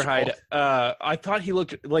 Mr. Hyde. I thought he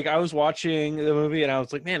looked like, I was watching the movie and I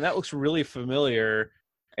was like, man, that looks really familiar.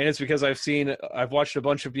 And it's because I've watched a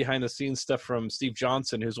bunch of behind the scenes stuff from Steve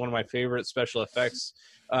Johnson, who's one of my favorite special effects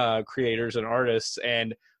creators and artists.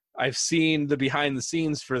 And I've seen the behind the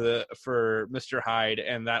scenes for Mr. Hyde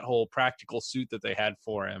and that whole practical suit that they had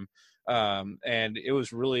for him. And it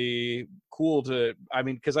was really cool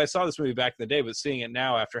because I saw this movie back in the day, but seeing it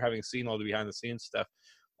now after having seen all the behind the scenes stuff,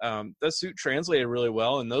 that suit translated really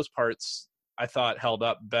well. And those parts I thought held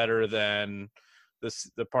up better than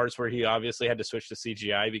the parts where he obviously had to switch to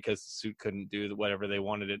CGI because the suit couldn't do whatever they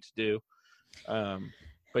wanted it to do.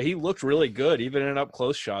 But he looked really good. Even in up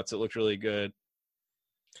close shots, it looked really good.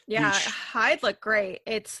 Yeah, Hyde looked great.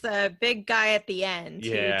 It's the big guy at the end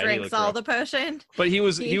who drinks all the potion. But he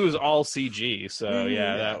was all CG,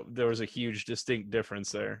 so there was a huge distinct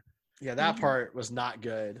difference there. Yeah, that part was not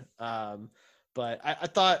good. But I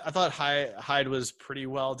thought Hyde was pretty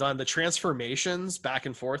well done. The transformations back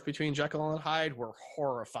and forth between Jekyll and Hyde were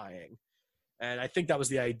horrifying. And I think that was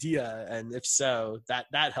the idea, and if so,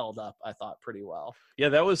 that held up, I thought, pretty well. Yeah,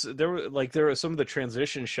 there were some of the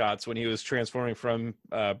transition shots when he was transforming from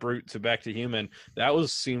brute to back to human. That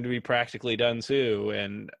seemed to be practically done too,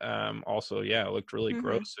 and also, yeah, it looked really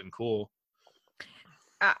gross and cool.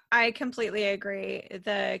 I completely agree.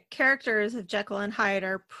 The characters of Jekyll and Hyde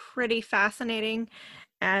are pretty fascinating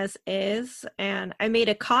as is. And I made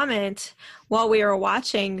a comment while we were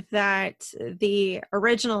watching that the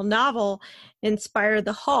original novel inspired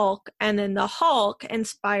the Hulk, and then the Hulk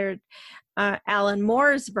inspired Alan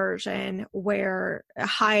Moore's version, where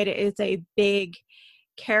Hyde is a big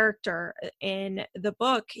character in the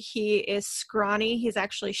book. He is scrawny. He's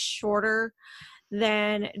actually shorter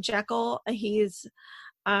than Jekyll. He's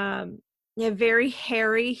very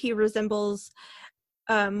hairy. He resembles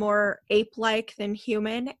more ape-like than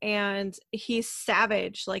human, and he's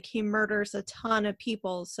savage. Like, he murders a ton of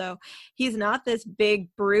people, so he's not this big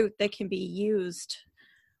brute that can be used,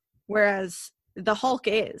 whereas the Hulk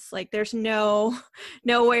is. Like, there's no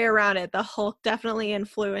way around it. The Hulk definitely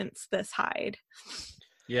influenced this Hyde.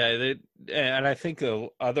 Yeah, and I think the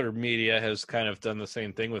other media has kind of done the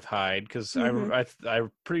same thing with Hyde, because I'm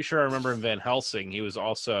pretty sure I remember in Van Helsing he was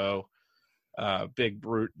also big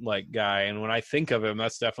brute like guy, and when I think of him,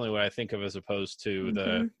 that's definitely what I think of as opposed to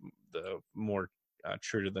the more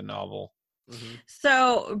true to the novel.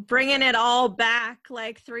 So bringing it all back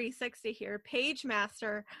like 360 here,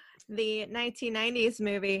 Pagemaster, the 1990s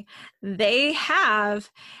movie, they have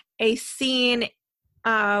a scene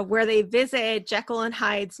where they visit Jekyll and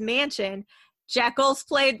Hyde's mansion. Jekyll's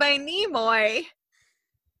played by Nimoy,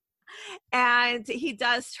 and he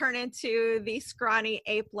does turn into the scrawny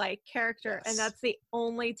ape-like character, and that's the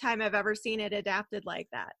only time I've ever seen it adapted like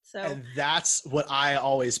that. So, and that's what I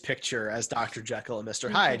always picture as Dr. Jekyll and Mr.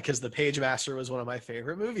 Hyde, because The Pagemaster was one of my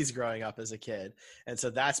favorite movies growing up as a kid, and so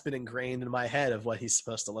that's been ingrained in my head of what he's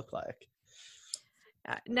supposed to look like.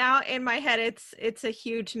 Now in my head, it's a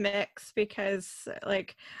huge mix, because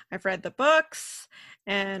like I've read the books,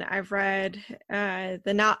 and I've read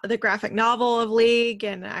the graphic novel of League,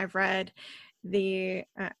 and I've read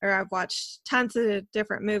I've watched tons of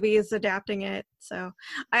different movies adapting it. So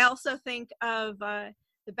I also think of the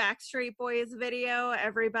Backstreet Boys video,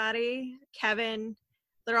 Everybody, Kevin,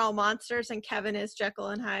 they're all monsters, and Kevin is Jekyll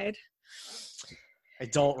and Hyde. I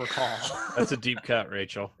don't recall. That's a deep cut,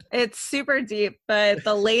 Rachel. It's super deep, but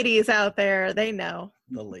the ladies out there, they know.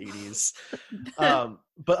 The ladies.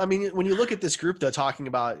 But I mean, when you look at this group, though, talking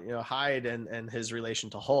about, Hyde and his relation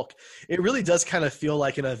to Hulk, it really does kind of feel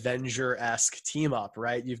like an Avenger-esque team up,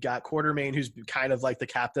 right? You've got Quartermain, who's kind of like the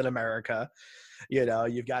Captain America.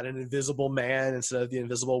 You've got an Invisible Man instead of the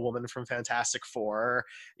Invisible Woman from Fantastic Four.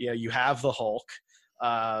 You have the Hulk.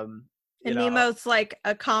 And Nemo's like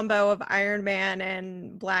a combo of Iron Man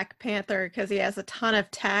and Black Panther, because he has a ton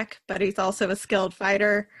of tech, but he's also a skilled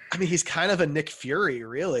fighter. I mean, he's kind of a Nick Fury,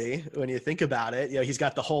 really, when you think about it. He's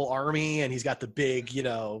got the whole army, and he's got the big,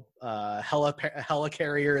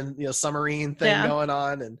 helicarrier and submarine thing going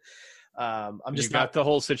on, and you've got the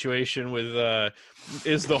whole situation with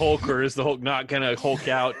is the Hulk or is the Hulk not gonna Hulk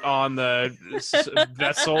out on the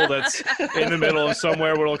vessel that's in the middle of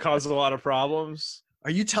somewhere where it'll cause a lot of problems. Are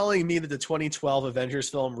you telling me that the 2012 Avengers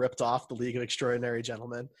film ripped off the League of Extraordinary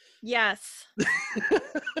Gentlemen? Yes.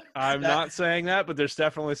 I'm not saying that, but there's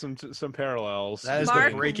definitely some parallels. That is Mark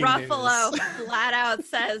the breaking Ruffalo news. flat out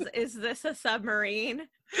says, "Is this a submarine?"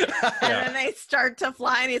 And then they start to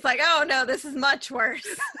fly, and he's like, "Oh no, this is much worse."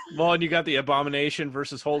 Well, and you got the Abomination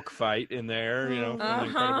versus Hulk fight in there, from the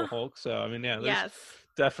Incredible Hulk. So I mean, there's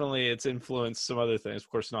definitely it's influenced some other things. Of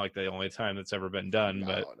course, not like the only time that's ever been done,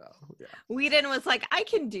 but Whedon was like, "I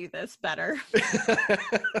can do this better."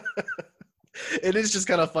 It is just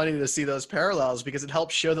kind of funny to see those parallels, because it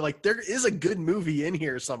helps show that like there is a good movie in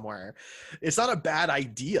here somewhere. It's not a bad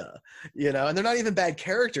idea, and they're not even bad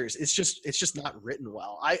characters. It's just not written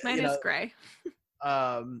well. Mine is Gray.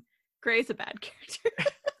 Gray's a bad character.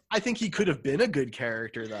 I think he could have been a good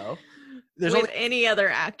character, though. There's with any other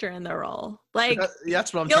actor in the role. Like,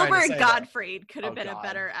 that's what I'm Gilbert trying to say. Gottfried could have been a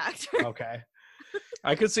better actor. Okay.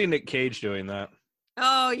 I could see Nick Cage doing that.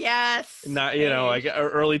 Oh, yes. Not, like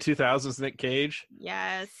early 2000s Nick Cage.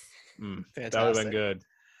 Yes. Fantastic. That would have been good.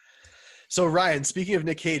 So, Ryan, speaking of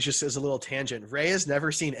Nick Cage, just as a little tangent, Ray has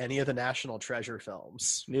never seen any of the National Treasure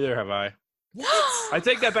films. Neither have I. What? I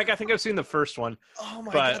take that back. I think I've seen the first one. Oh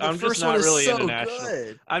my but god, I'm first just not one is really so into National.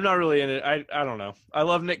 good. I'm not really into it. I don't know. I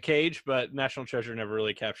love Nick Cage, but National Treasure never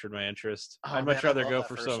really captured my interest. I'd much rather go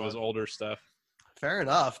for some of his older stuff. Fair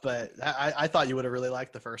enough, but I thought you would have really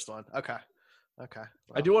liked the first one. Okay. Well,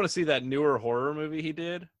 I do want to see that newer horror movie he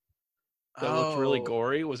did. that looked really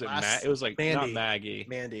gory. Was it It was like Mandy. not Maggie.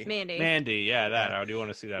 Mandy. Yeah, that. I do want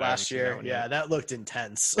to see that. I haven't Last seen year. that one Yeah, yet. that looked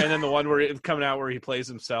intense. And then the one where it's coming out where he plays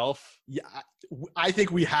himself. Yeah, I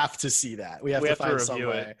think we have to see that. We have to find some review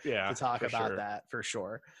way to talk about that for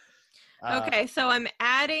sure. Okay, so I'm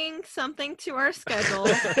adding something to our schedule.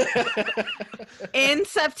 In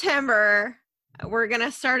September, we're going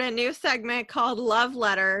to start a new segment called Love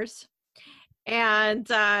Letters. And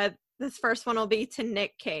this first one will be to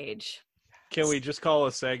Nick Cage. Can we just call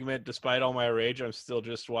a segment, despite all my rage, I'm still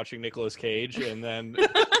just watching Nicolas Cage, and then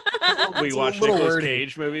we watch Nicolas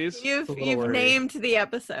Cage movies? You've named the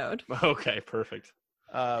episode. Okay, perfect.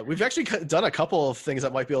 We've actually done a couple of things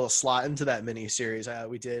that might be able to slot into that mini series.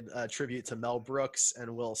 We did a tribute to Mel Brooks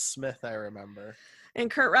and Will Smith, I remember.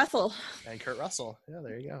 And Kurt Russell. Yeah,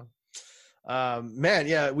 there you go. Man,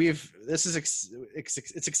 yeah,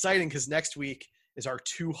 it's exciting because next week is our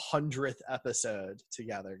 200th episode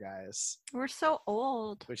together, guys. We're so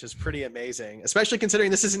old. Which is pretty amazing, especially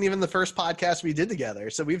considering this isn't even the first podcast we did together.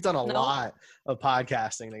 So we've done a lot of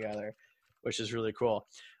podcasting together, which is really cool.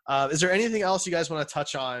 Is there anything else you guys want to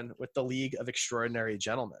touch on with the League of Extraordinary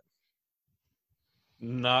Gentlemen?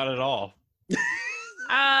 Not at all.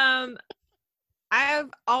 I've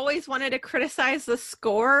always wanted to criticize the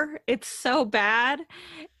score. It's so bad.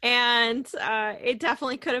 And it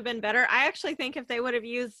definitely could have been better. I actually think if they would have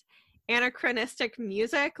used anachronistic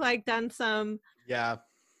music, like done some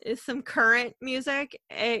current music,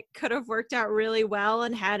 it could have worked out really well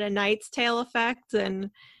and had a Knight's Tale effect and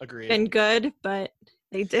been good, but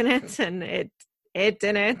they didn't, and it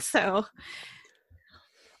didn't. So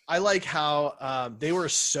I like how they were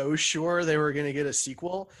so sure they were going to get a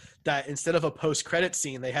sequel that instead of a post-credit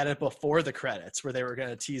scene, they had it before the credits where they were going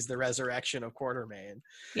to tease the resurrection of Quartermain.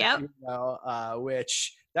 Yep. You know,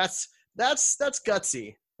 which that's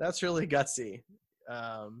gutsy. That's really gutsy.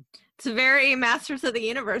 It's very Masters of the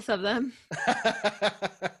Universe of them.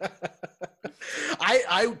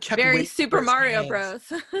 I kept very Super Mario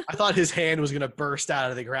Bros. I thought his hand was gonna burst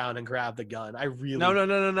out of the ground and grab the gun.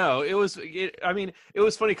 No. It was funny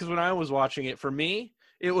because when I was watching it, for me,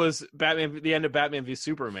 it was the end of Batman v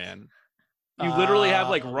Superman. You literally have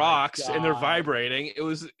like rocks and they're vibrating. It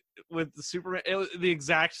was with the Superman. It was the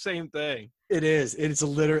exact same thing. It is. It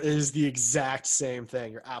is the exact same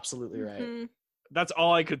thing. You're absolutely right. Mm-hmm. That's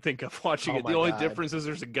all I could think of watching it. The only difference is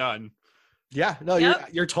there's a gun. Yeah, no,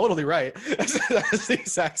 you're totally right. That's the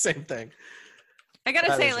exact same thing. I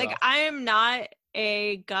gotta say, like, I am not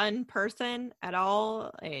a gun person at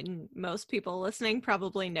all, and most people listening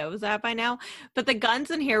probably knows that by now. But the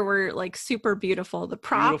guns in here were like super beautiful. The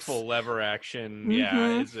props, beautiful lever action.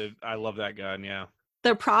 Yeah, I love that gun. Yeah.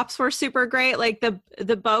 The props were super great. Like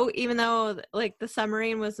the boat, even though like the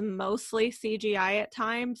submarine was mostly CGI at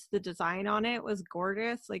times, the design on it was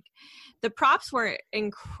gorgeous. Like the props were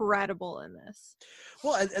incredible in this.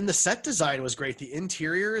 Well, and the set design was great. The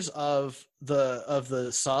interiors of the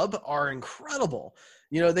sub are incredible.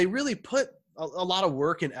 You know, they really put a lot of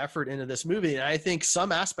work and effort into this movie, and I think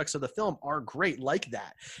some aspects of the film are great like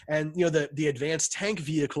that. And you know, the advanced tank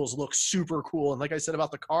vehicles look super cool, and like I said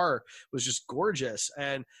about the car, was just gorgeous.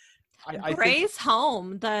 And Gray's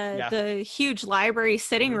home, the huge library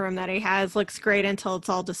sitting room that he has, looks great until it's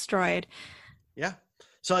all destroyed. Yeah.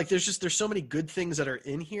 So like there's so many good things that are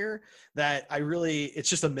in here that it's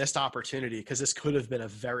just a missed opportunity because this could have been a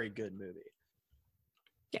very good movie.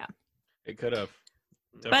 Yeah. It could have.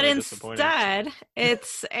 But instead,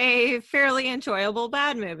 it's a fairly enjoyable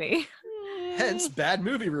bad movie. Hence, bad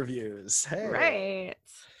movie reviews. Hey. Right.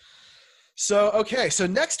 So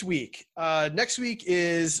next week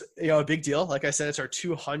is a big deal. Like I said, it's our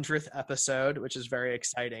 200th episode, which is very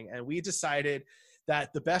exciting. And we decided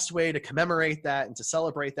that the best way to commemorate that and to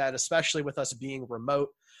celebrate that, especially with us being remote,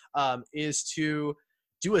 is to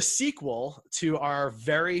do a sequel to our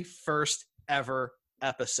very first ever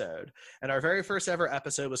episode. And our very first ever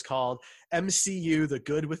episode was called MCU The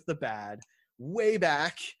Good with the Bad. Way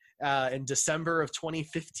back in December of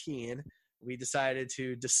 2015, we decided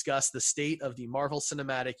to discuss the state of the Marvel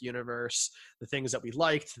Cinematic Universe, the things that we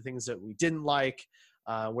liked, the things that we didn't like,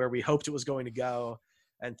 where we hoped it was going to go,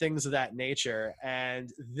 and things of that nature. And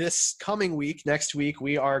this coming week, next week,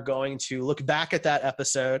 we are going to look back at that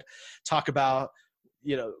episode, talk about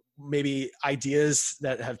maybe ideas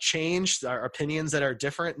that have changed, our opinions that are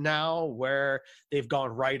different now, where they've gone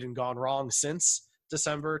right and gone wrong since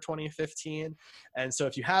December 2015. And so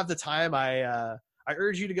if you have the time, I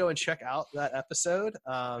urge you to go and check out that episode.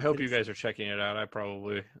 I hope you guys are checking it out. I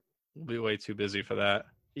probably will be way too busy for that.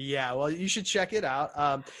 Yeah, well, you should check it out.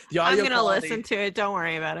 The audio I'm going to listen to it. Don't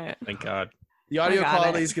worry about it. Thank God. The audio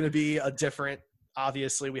quality is going to be a different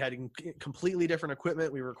Obviously, we had completely different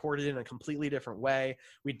equipment. We recorded in a completely different way.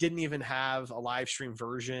 We didn't even have a live stream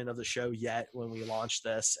version of the show yet when we launched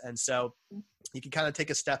this. And so you can kind of take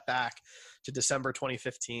a step back to December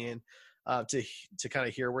 2015 to kind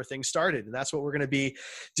of hear where things started. And that's what we're going to be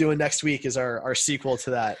doing next week is our sequel to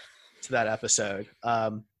that episode.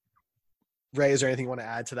 Ray, is there anything you want to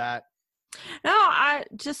add to that? No, I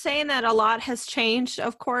just saying that a lot has changed.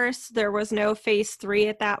 Of course, there was no phase 3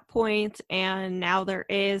 at that point, and now there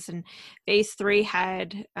is. And phase 3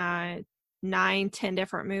 had 9-10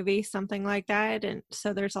 different movies, something like that. And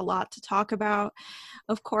so there's a lot to talk about.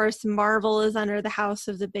 Of course, Marvel is under the house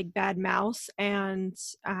of the big bad mouse, and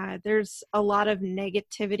there's a lot of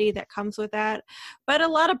negativity that comes with that, but a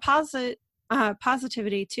lot of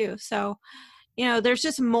positivity too. So, there's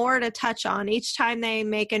just more to touch on. Each time they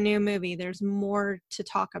make a new movie, there's more to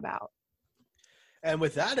talk about. And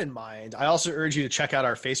with that in mind, I also urge you to check out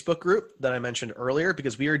our Facebook group that I mentioned earlier,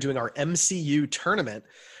 because we are doing our MCU tournament.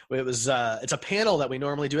 It's a panel that we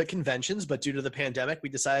normally do at conventions, but due to the pandemic, we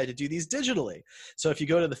decided to do these digitally. So if you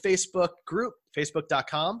go to the Facebook group,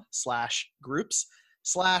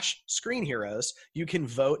 facebook.com/groups/Screen Heroes, you can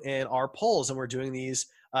vote in our polls. And we're doing these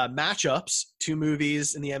matchups. 2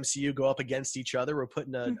 movies in the MCU go up against each other. We're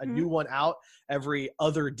putting a new one out every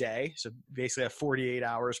other day. So basically have 48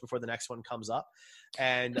 hours before the next one comes up.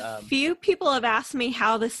 And few people have asked me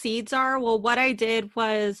how the seeds are. Well, what I did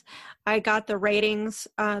was I got the ratings,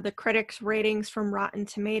 the critics' ratings from Rotten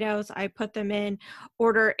Tomatoes. I put them in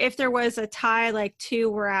order. If there was a tie, like 2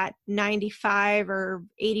 were at 95 or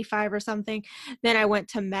 85 or something, then I went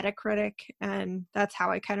to Metacritic, and that's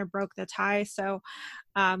how I kind of broke the tie. So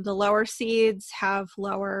the lower seeds have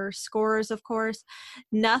lower scores, of course.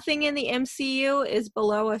 Nothing in the MCU is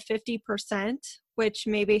below a 50%, which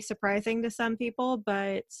may be surprising to some people,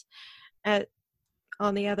 but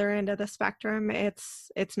on the other end of the spectrum,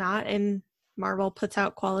 it's not. And Marvel puts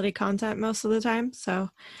out quality content most of the time, so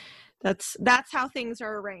that's how things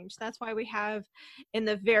are arranged. That's why we have in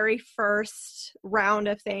the very first round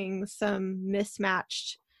of things some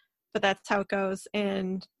mismatched, but that's how it goes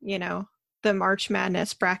in the March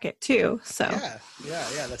Madness bracket too. So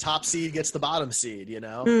yeah, the top seed gets the bottom seed,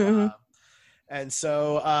 Mm-hmm. And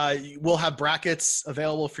so we'll have brackets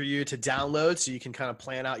available for you to download, so you can kind of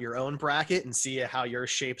plan out your own bracket and see how yours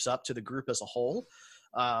shapes up to the group as a whole.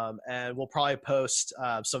 And we'll probably post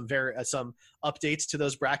some updates to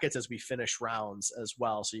those brackets as we finish rounds as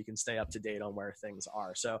well, so you can stay up to date on where things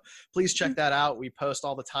are. So please check that out. We post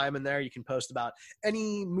all the time in there. You can post about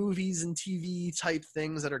any movies and TV type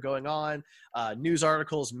things that are going on, news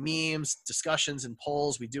articles, memes, discussions, and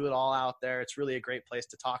polls. We do it all out there. It's really a great place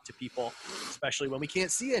to talk to people, especially when we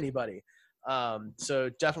can't see anybody. So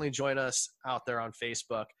definitely join us out there on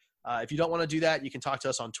Facebook. If you don't want to do that, you can talk to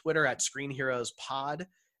us on Twitter at Screen Heroes Pod.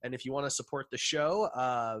 And if you want to support the show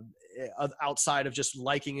outside of just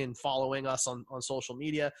liking and following us on social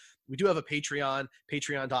media, we do have a Patreon,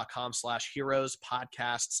 patreon.com/Heroes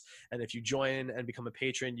Podcasts. And if you join and become a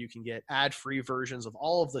patron, you can get ad-free versions of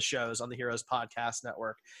all of the shows on the Heroes Podcast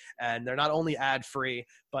Network. And they're not only ad-free,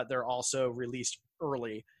 but they're also released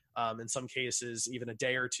early. In some cases, even a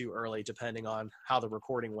day or two early, depending on how the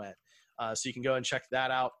recording went. So you can go and check that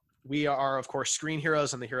out. We are, of course, Screen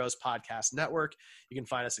Heroes on the Heroes Podcast Network. You can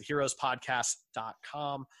find us at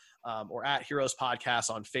heroespodcast.com or at Heroes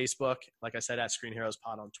Podcast on Facebook. Like I said, at Screen Heroes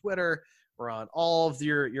Pod on Twitter. We're on all of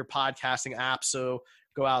your podcasting apps, so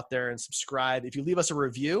go out there and subscribe. If you leave us a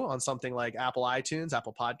review on something like Apple iTunes,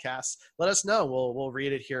 Apple Podcasts, let us know. We'll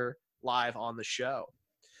read it here live on the show.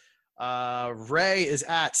 Ray is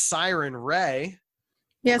at Siren Ray.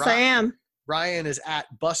 Yes, I am. Ryan is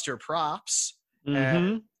at Buster Props. Mm-hmm.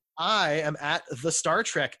 And I am at The Star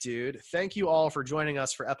Trek Dude. Thank you all for joining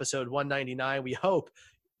us for episode 199. We hope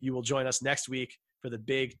you will join us next week for the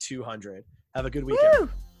big 200. Have a good weekend. Woo!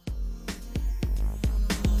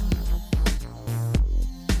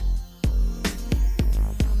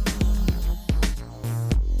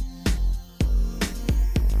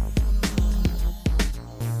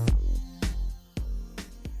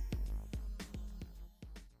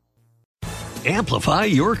 Amplify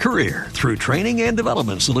your career through training and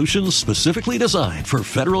development solutions specifically designed for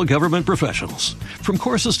federal government professionals. From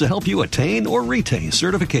courses to help you attain or retain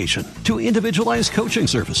certification, to individualized coaching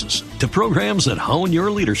services, to programs that hone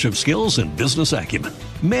your leadership skills and business acumen,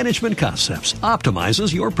 Management Concepts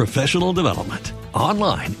optimizes your professional development.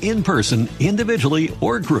 Online, in person, individually,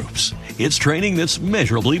 or groups, it's training that's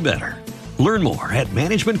measurably better. Learn more at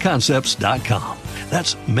managementconcepts.com.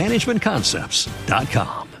 That's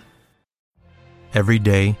managementconcepts.com. Every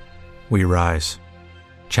day, we rise,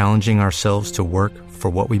 challenging ourselves to work for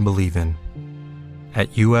what we believe in.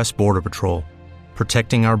 At U.S. Border Patrol,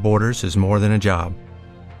 protecting our borders is more than a job.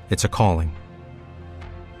 It's a calling.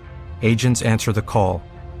 Agents answer the call,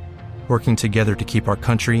 working together to keep our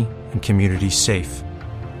country and communities safe.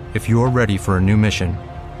 If you're ready for a new mission,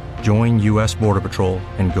 join U.S. Border Patrol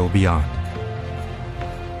and go beyond.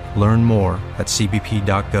 Learn more at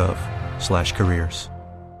cbp.gov/careers.